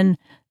again,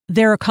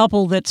 they're a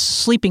couple that's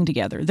sleeping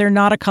together. They're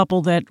not a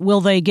couple that,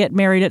 will they get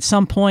married at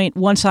some point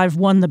once I've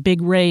won the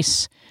big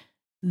race?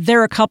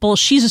 They're a couple.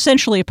 She's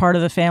essentially a part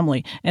of the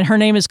family, and her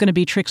name is going to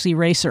be Trixie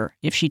Racer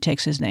if she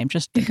takes his name.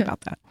 Just think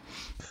about that.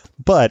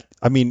 But,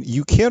 I mean,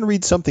 you can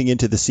read something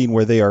into the scene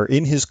where they are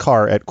in his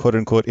car at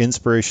quote-unquote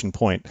inspiration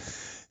point.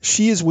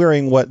 She is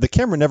wearing what the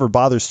camera never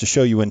bothers to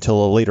show you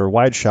until a later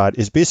wide shot,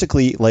 is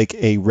basically like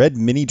a red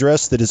mini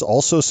dress that is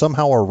also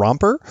somehow a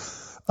romper.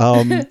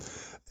 And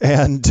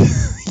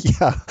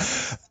yeah,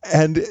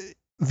 and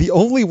the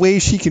only way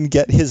she can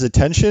get his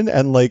attention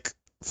and like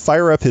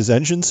fire up his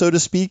engine, so to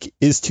speak,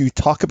 is to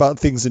talk about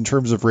things in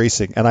terms of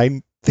racing. And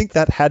I think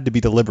that had to be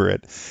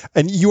deliberate.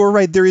 And you are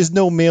right, there is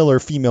no male or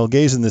female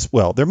gaze in this.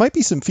 Well, there might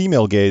be some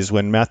female gaze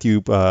when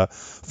Matthew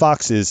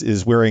Fox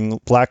is wearing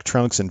black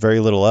trunks and very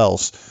little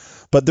else.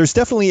 But there's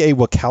definitely a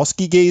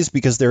Wachowski gaze,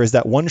 because there is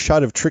that one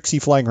shot of Trixie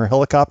flying her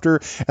helicopter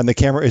and the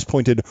camera is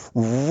pointed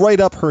right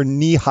up her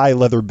knee-high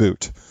leather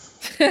boot.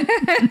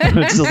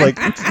 It's just like,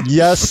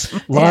 yes,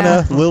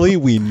 Lana, Lily,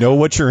 we know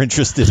what you're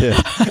interested in,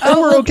 and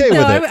we're okay with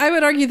it. I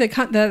would argue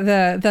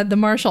that the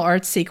martial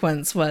arts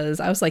sequence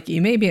was, I was like,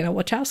 you may be in a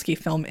Wachowski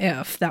film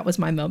if that was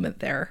my moment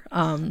there,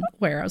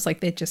 where I was like,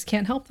 they just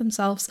can't help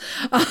themselves.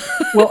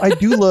 Well, I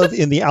do love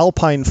in the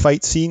Alpine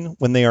fight scene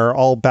when they are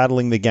all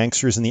battling the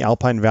gangsters in the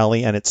Alpine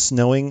Valley and it's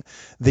snowing,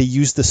 they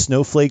use the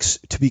snowflakes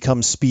to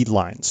become speed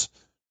lines.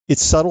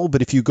 It's subtle,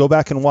 but if you go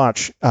back and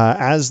watch,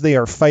 as they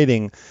are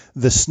fighting,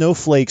 the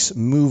snowflakes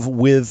move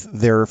with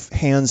their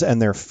hands and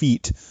their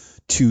feet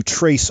to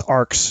trace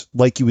arcs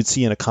like you would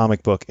see in a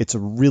comic book. It's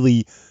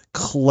really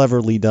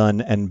cleverly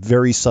done and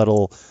very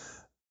subtle.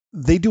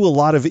 They do a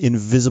lot of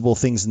invisible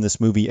things in this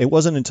movie. It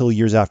wasn't until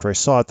years after I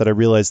saw it that I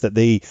realized that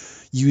they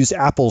used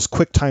Apple's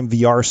QuickTime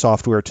VR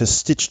software to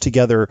stitch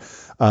together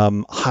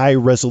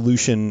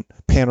high-resolution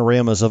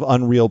panoramas of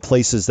unreal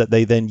places that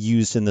they then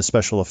used in the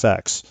special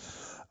effects.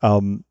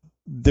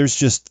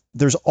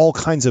 There's all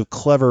kinds of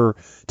clever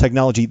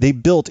technology. They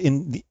built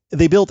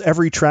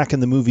every track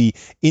in the movie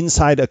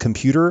inside a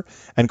computer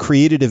and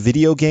created a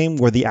video game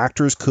where the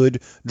actors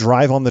could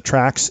drive on the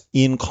tracks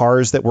in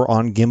cars that were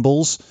on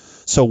gimbals.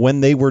 So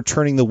when they were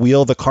turning the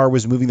wheel, the car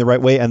was moving the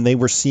right way and they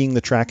were seeing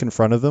the track in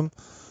front of them.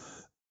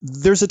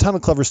 There's a ton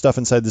of clever stuff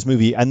inside this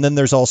movie. And then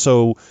there's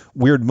also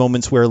weird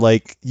moments where,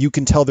 like, you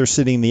can tell they're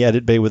sitting in the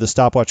edit bay with a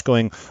stopwatch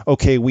going,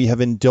 okay, we have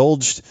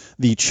indulged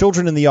the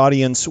children in the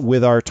audience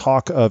with our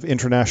talk of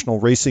international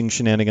racing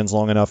shenanigans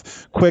long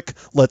enough. Quick,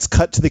 let's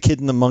cut to the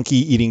kid and the monkey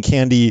eating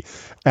candy.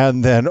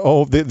 And then,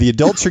 the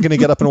adults are going to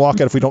get up and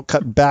walk out if we don't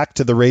cut back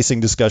to the racing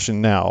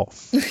discussion now.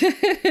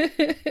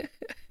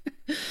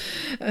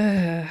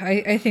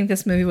 I think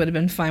this movie would have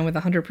been fine with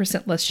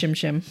 100% less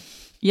shim.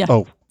 Yeah.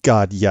 Oh,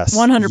 God, yes.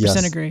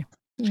 100% agree.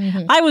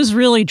 Mm-hmm. I was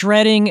really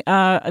dreading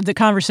the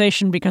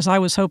conversation because I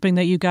was hoping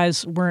that you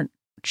guys weren't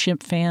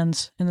chimp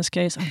fans in this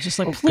case. I was just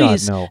like,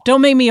 please, God, no.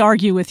 Don't make me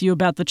argue with you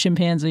about the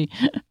chimpanzee.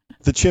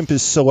 The chimp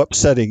is so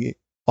upsetting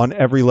on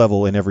every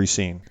level in every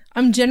scene.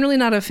 I'm generally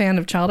not a fan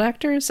of child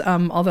actors,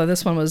 although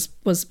this one was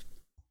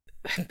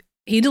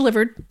he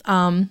delivered.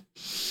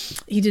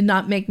 He did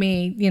not make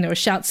me,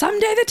 shout,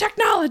 someday the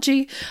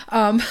technology.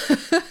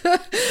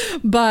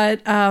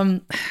 But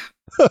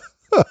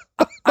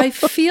I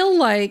feel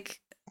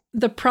like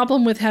the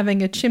problem with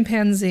having a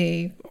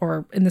chimpanzee,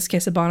 or in this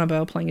case, a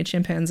bonobo playing a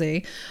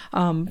chimpanzee,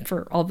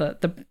 for all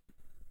the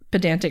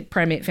pedantic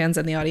primate fans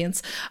in the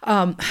audience,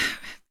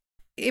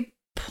 it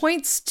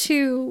points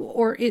to,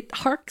 or it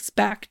harks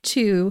back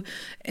to,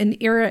 an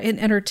era in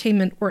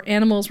entertainment where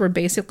animals were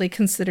basically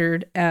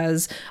considered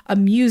as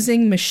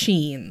amusing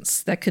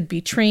machines that could be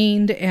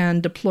trained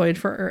and deployed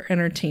for our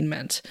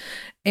entertainment.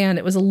 And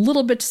it was a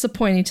little bit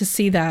disappointing to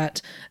see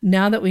that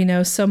now that we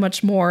know so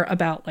much more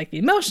about like the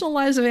emotional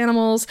lives of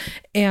animals.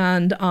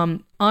 And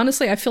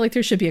honestly, I feel like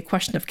there should be a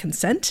question of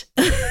consent.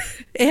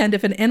 And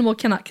if an animal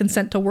cannot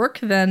consent to work,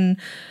 then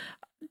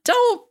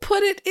don't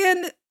put it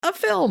in a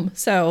film.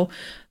 So,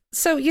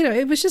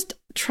 it was just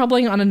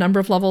troubling on a number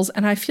of levels.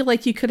 And I feel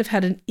like you could have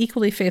had an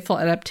equally faithful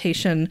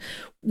adaptation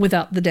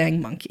without the dang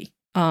monkey.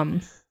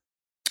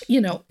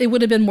 It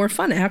would have been more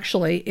fun,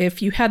 actually,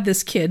 if you had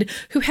this kid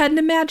who had an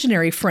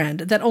imaginary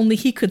friend that only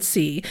he could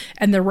see,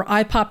 and there were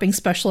eye-popping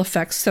special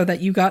effects so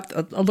that you got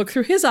a look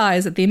through his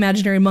eyes at the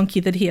imaginary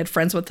monkey that he had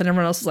friends with, and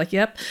everyone else was like,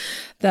 yep,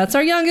 that's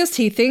our youngest.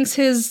 He thinks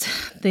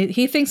that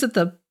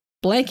the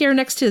blank ear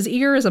next to his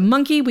ear is a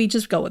monkey. We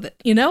just go with it,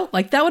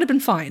 Like, that would have been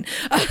fine.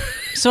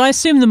 So I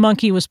assume the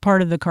monkey was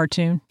part of the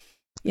cartoon?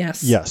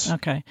 Yes. Yes.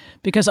 Okay.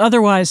 Because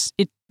otherwise,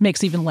 it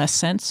makes even less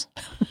sense.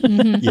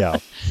 Mm-hmm. Yeah.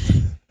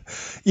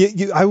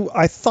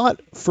 I thought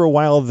for a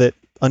while that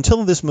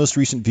until this most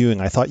recent viewing,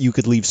 I thought you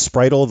could leave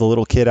Spritle, the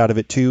little kid, out of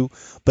it too.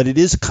 But it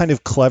is kind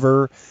of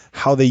clever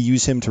how they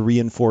use him to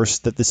reinforce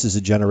that this is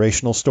a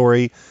generational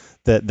story,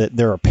 that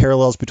there are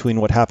parallels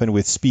between what happened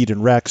with Speed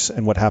and Rex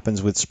and what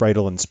happens with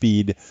Spritle and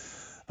Speed.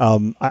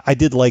 I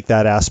did like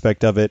that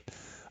aspect of it.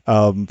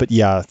 But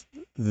yeah,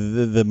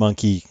 the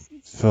monkey,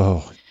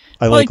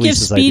 I like it gives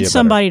Lisa's Speed idea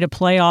somebody to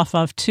play off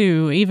of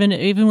too, even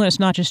when it's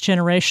not just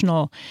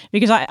generational.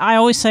 Because I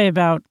always say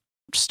about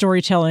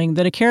storytelling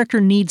that a character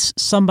needs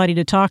somebody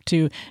to talk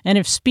to, and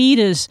if Speed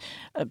is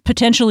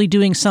potentially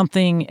doing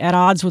something at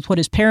odds with what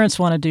his parents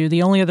want to do,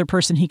 the only other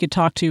person he could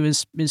talk to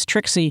is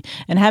Trixie,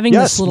 and having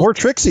this little more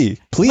Trixie,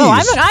 please. No,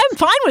 I'm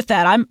fine with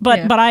that.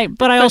 But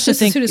I also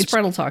think who does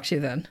Spritle talk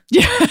to then?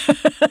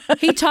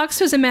 He talks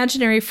to his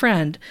imaginary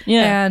friend,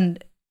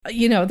 and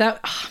that,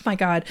 oh my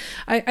God,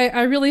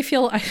 I really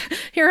feel,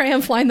 here I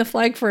am flying the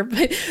flag for,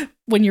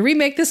 when you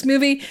remake this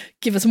movie,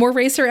 give us more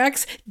Racer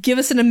X, give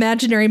us an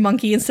imaginary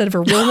monkey instead of a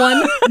real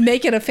one,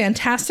 make it a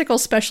fantastical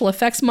special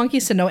effects monkey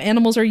so no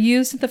animals are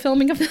used at the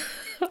filming of the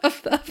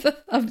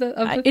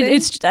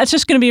thing. That's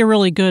just going to be a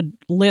really good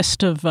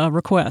list of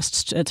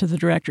requests to the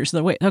directors.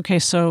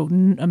 So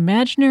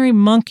imaginary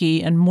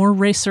monkey and more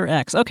Racer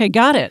X. Okay,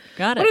 got it.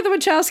 What are the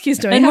Wachowskis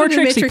doing? And How more did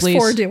Trixie, Matrix please.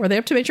 4 do? Are they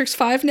up to Matrix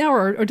 5 now,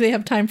 or do they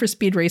have time for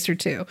Speed Racer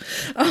 2?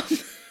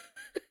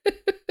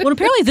 Well,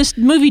 apparently this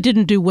movie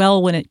didn't do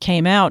well when it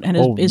came out,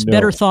 and is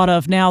better thought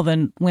of now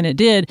than when it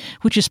did,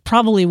 which is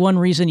probably one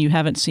reason you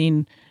haven't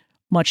seen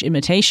much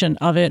imitation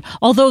of it.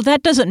 Although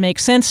that doesn't make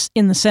sense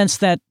in the sense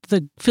that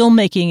the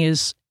filmmaking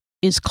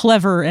is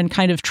clever and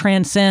kind of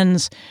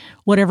transcends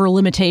whatever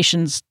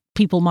limitations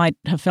people might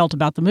have felt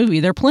about the movie.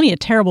 There are plenty of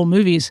terrible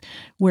movies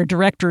where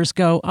directors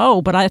go,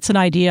 oh, but that's an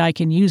idea I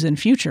can use in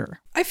future.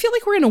 I feel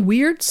like we're in a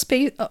weird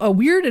space, a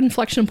weird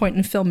inflection point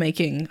in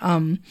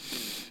filmmaking.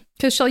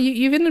 Because Shel,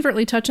 you've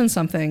inadvertently touched on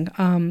something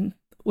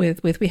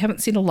with we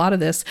haven't seen a lot of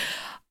this.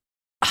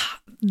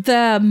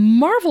 The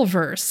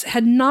Marvelverse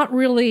had not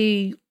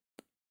really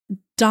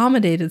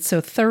dominated so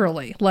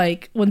thoroughly.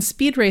 Like when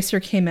Speed Racer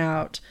came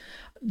out,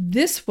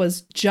 this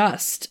was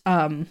just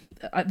the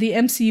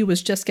MCU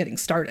was just getting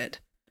started.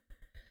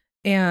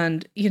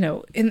 And, in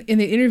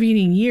the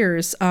intervening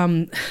years,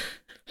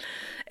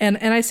 and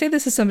I say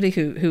this as somebody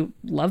who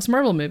loves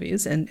Marvel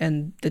movies and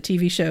the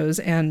TV shows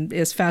and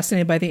is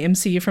fascinated by the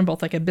MCU from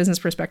both like a business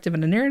perspective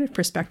and a narrative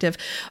perspective,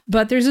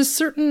 but there's a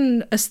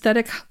certain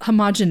aesthetic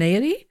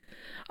homogeneity.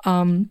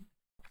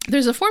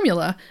 There's a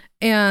formula,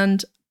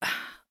 and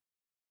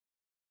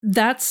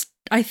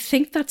I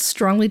think that's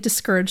strongly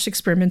discouraged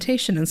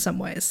experimentation in some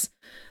ways.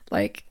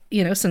 Like,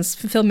 since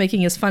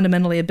filmmaking is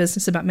fundamentally a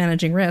business about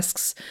managing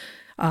risks,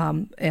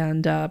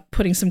 and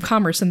putting some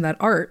commerce in that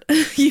art,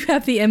 you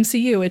have the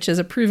MCU, which is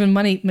a proven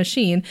money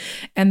machine.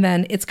 And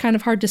then it's kind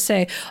of hard to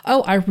say,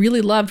 oh, I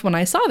really loved when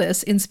I saw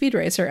this in Speed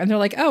Racer. And they're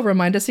like, oh,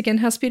 remind us again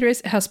how Speed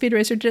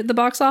Racer did at the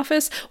box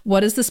office.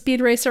 What is the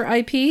Speed Racer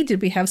IP?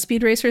 Did we have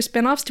Speed Racer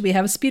spinoffs? Do we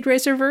have a Speed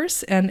Racer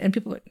verse? And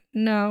people are like,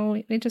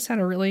 no, they just had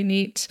a really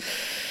neat,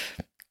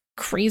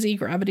 crazy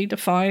gravity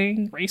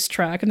defying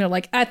racetrack. And they're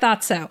like, I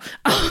thought so.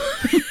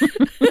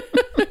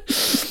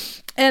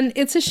 And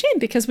it's a shame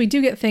because we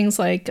do get things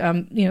like,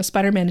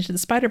 Spider-Man Into the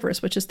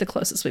Spider-Verse, which is the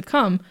closest we've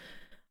come.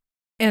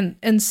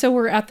 And so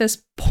we're at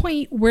this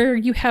point where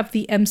you have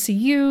the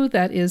MCU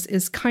that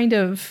is kind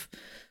of,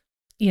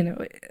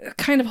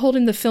 kind of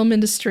holding the film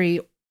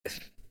industry,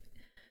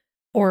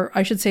 or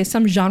I should say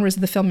some genres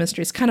of the film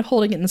industry is kind of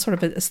holding it in sort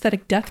of an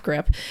aesthetic death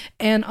grip.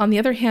 And on the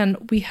other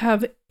hand, we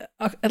have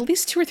at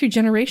least 2 or 3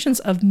 generations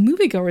of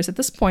moviegoers at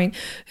this point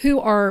who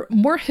are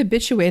more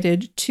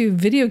habituated to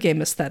video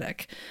game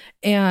aesthetic.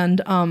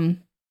 And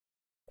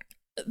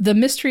the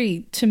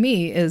mystery to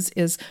me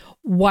is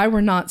why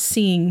we're not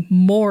seeing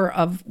more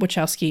of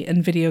Wachowski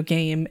and video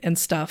game and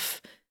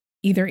stuff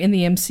either in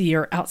the MCU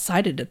or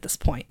outside it at this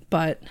point.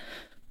 But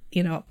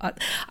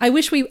I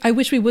wish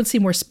we would see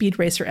more Speed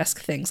Racer-esque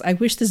things. I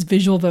wish this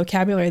visual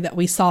vocabulary that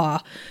we saw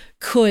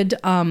could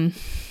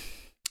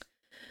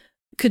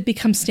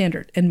become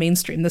standard and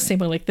mainstream, the same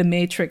way like the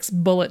Matrix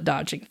bullet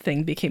dodging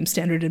thing became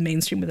standard and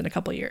mainstream within a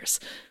couple of years.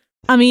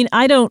 I mean,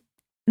 I don't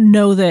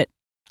know that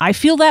I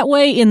feel that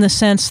way, in the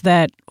sense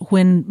that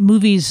when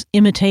movies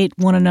imitate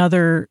one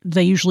another,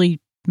 they usually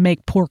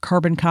make poor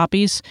carbon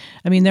copies.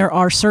 I mean, there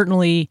are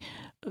certainly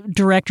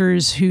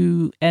directors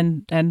who,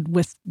 and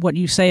with what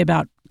you say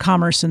about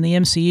commerce and the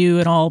MCU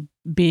and all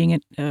being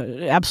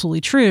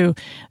absolutely true,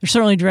 there's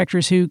certainly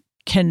directors who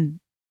can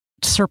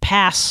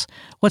surpass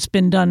what's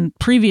been done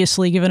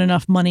previously, given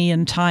enough money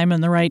and time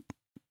and the right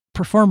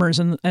performers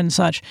and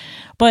such.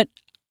 But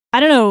I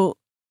don't know.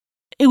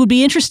 It would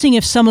be interesting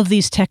if some of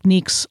these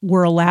techniques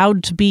were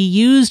allowed to be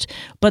used,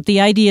 but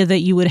the idea that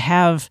you would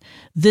have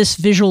this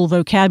visual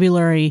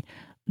vocabulary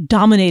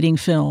dominating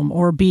film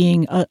or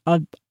being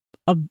a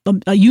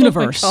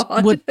universe,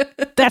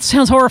 that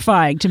sounds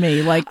horrifying to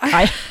me. Like,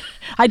 I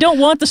don't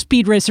want the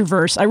Speed Racer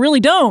verse. I really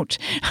don't.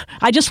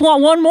 I just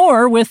want one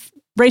more with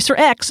Racer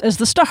X as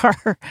the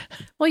star.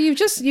 Well, you've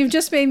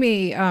just made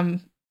me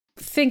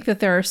think that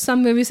there are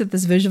some movies that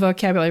this visual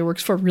vocabulary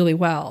works for really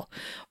well,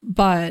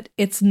 but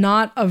it's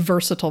not a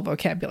versatile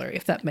vocabulary,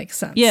 if that makes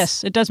sense.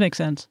 Yes, it does make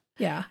sense.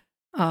 Yeah.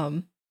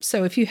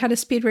 So if you had a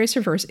Speed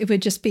Racer verse, it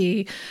would just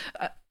be...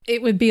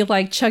 it would be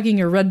like chugging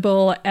your Red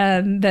Bull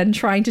and then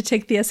trying to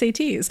take the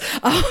SATs.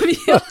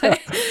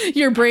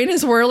 Your brain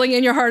is whirling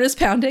and your heart is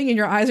pounding and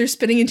your eyes are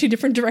spinning in two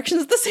different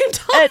directions at the same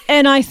time.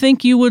 And I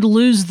think you would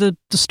lose the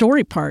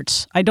story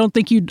parts. I don't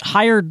think you'd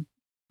hire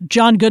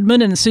John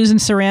Goodman and Susan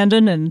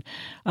Sarandon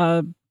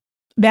and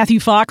Matthew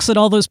Fox and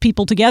all those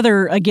people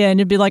together again.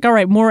 It'd be like, all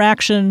right, more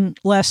action,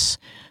 less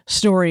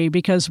story,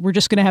 because we're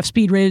just going to have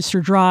Speed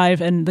Racer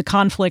Drive and the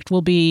conflict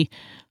will be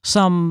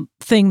some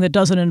thing that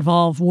doesn't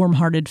involve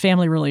warm-hearted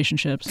family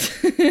relationships.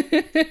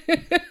 The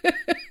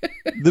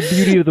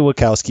beauty of the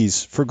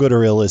Wachowskis, for good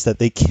or ill, is that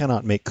they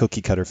cannot make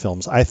cookie-cutter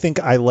films. I think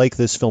I like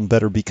this film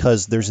better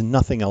because there's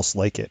nothing else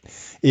like it.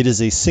 It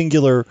is a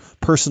singular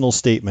personal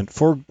statement,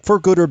 for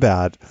good or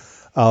bad.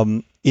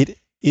 It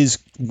is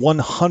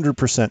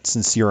 100%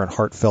 sincere and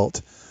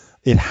heartfelt.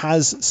 It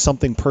has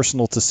something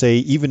personal to say,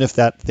 even if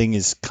that thing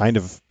is kind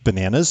of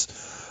bananas.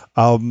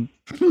 And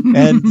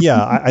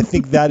yeah, I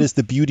think that is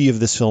the beauty of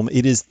this film.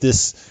 It is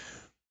this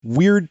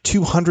weird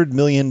 $200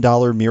 million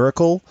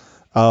miracle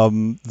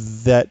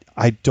that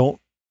I don't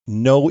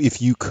know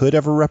if you could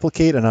ever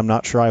replicate, and I'm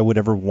not sure I would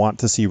ever want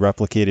to see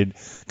replicated,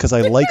 because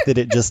I like that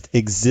it just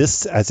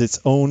exists as its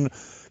own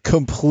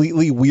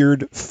completely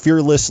weird,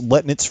 fearless,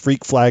 letting its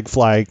freak flag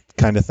fly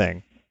kind of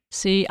thing.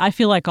 See, I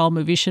feel like all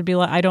movies should be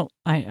like, I don't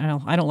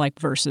like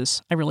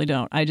verses. I really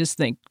don't. I just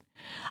think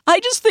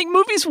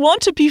movies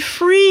want to be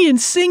free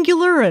and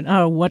singular, and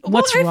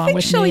what's wrong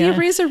with Shelley, me? You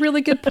raise a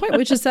really good point,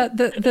 which is that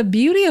the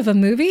beauty of a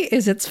movie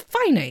is it's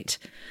finite.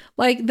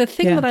 Like, the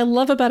thing that I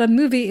love about a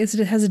movie is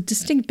that it has a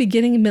distinct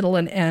beginning, middle,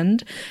 and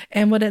end.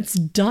 And when it's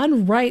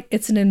done right,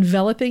 it's an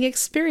enveloping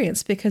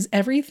experience, because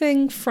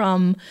everything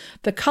from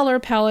the color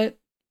palette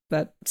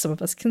that some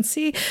of us can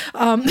see,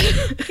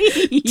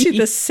 to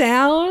the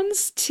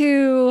sounds,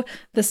 to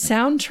the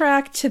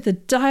soundtrack, to the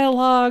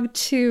dialogue,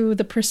 to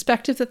the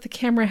perspective that the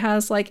camera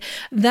has, like,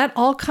 that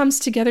all comes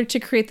together to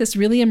create this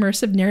really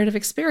immersive narrative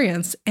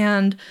experience.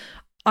 And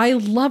I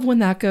love when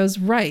that goes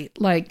right.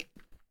 Like,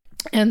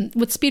 and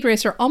with Speed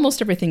Racer,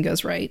 almost everything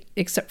goes right,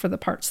 except for the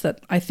parts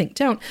that I think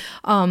don't.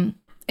 And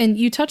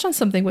you touch on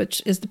something,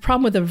 which is the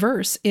problem with a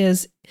verse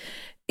is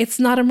it's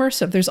not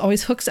immersive. There's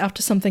always hooks out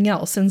to something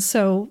else. And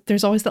so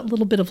there's always that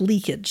little bit of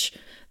leakage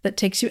that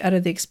takes you out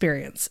of the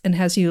experience and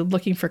has you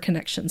looking for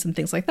connections and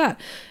things like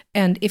that.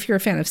 And if you're a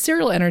fan of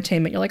serial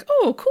entertainment, you're like,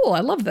 oh, cool, I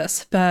love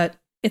this. But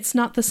it's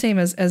not the same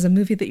as a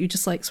movie that you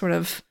just like sort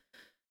of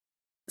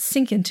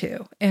sink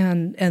into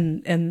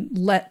and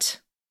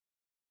let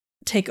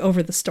take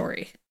over the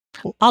story.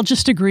 I'll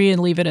just agree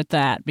and leave it at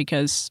that,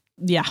 because,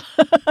 yeah.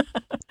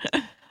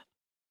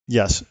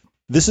 Yes.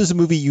 This is a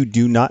movie you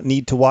do not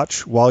need to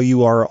watch while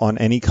you are on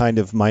any kind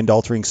of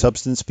mind-altering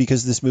substance,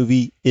 because this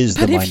movie is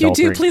the mind-altering substance. But if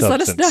you do, please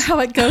let us know how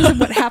it goes and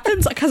what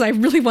happens, because I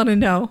really want to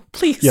know.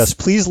 Please. Yes,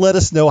 please let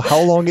us know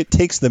how long it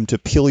takes them to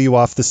peel you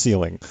off the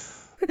ceiling.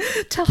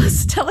 Tell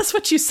us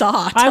what you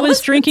saw. I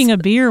was drinking a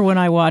beer when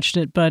I watched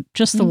it, but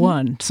just the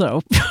one,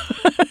 so...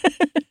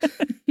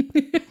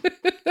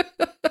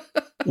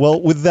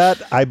 Well, with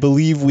that, I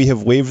believe we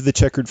have waved the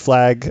checkered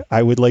flag.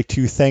 I would like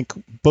to thank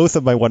both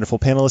of my wonderful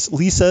panelists.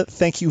 Lisa,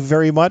 thank you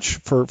very much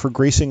for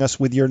gracing us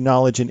with your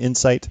knowledge and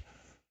insight.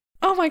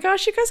 Oh my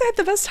gosh, you guys, I had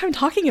the best time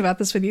talking about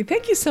this with you.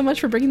 Thank you so much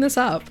for bringing this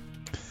up.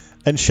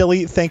 And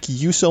Shelley, thank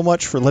you so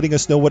much for letting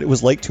us know what it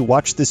was like to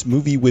watch this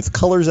movie with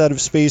colors out of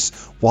space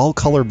while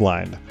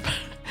colorblind.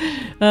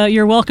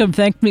 You're welcome.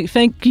 Thank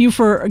you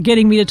for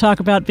getting me to talk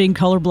about being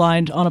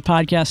colorblind on a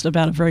podcast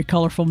about a very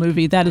colorful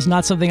movie. That is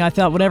not something I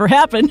thought would ever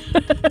happen.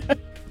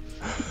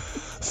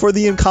 For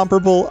The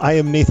Incomparable, I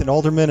am Nathan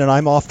Alderman, and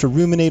I'm off to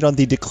ruminate on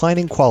the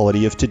declining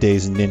quality of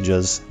today's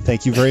ninjas.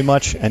 Thank you very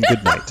much, and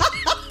good night.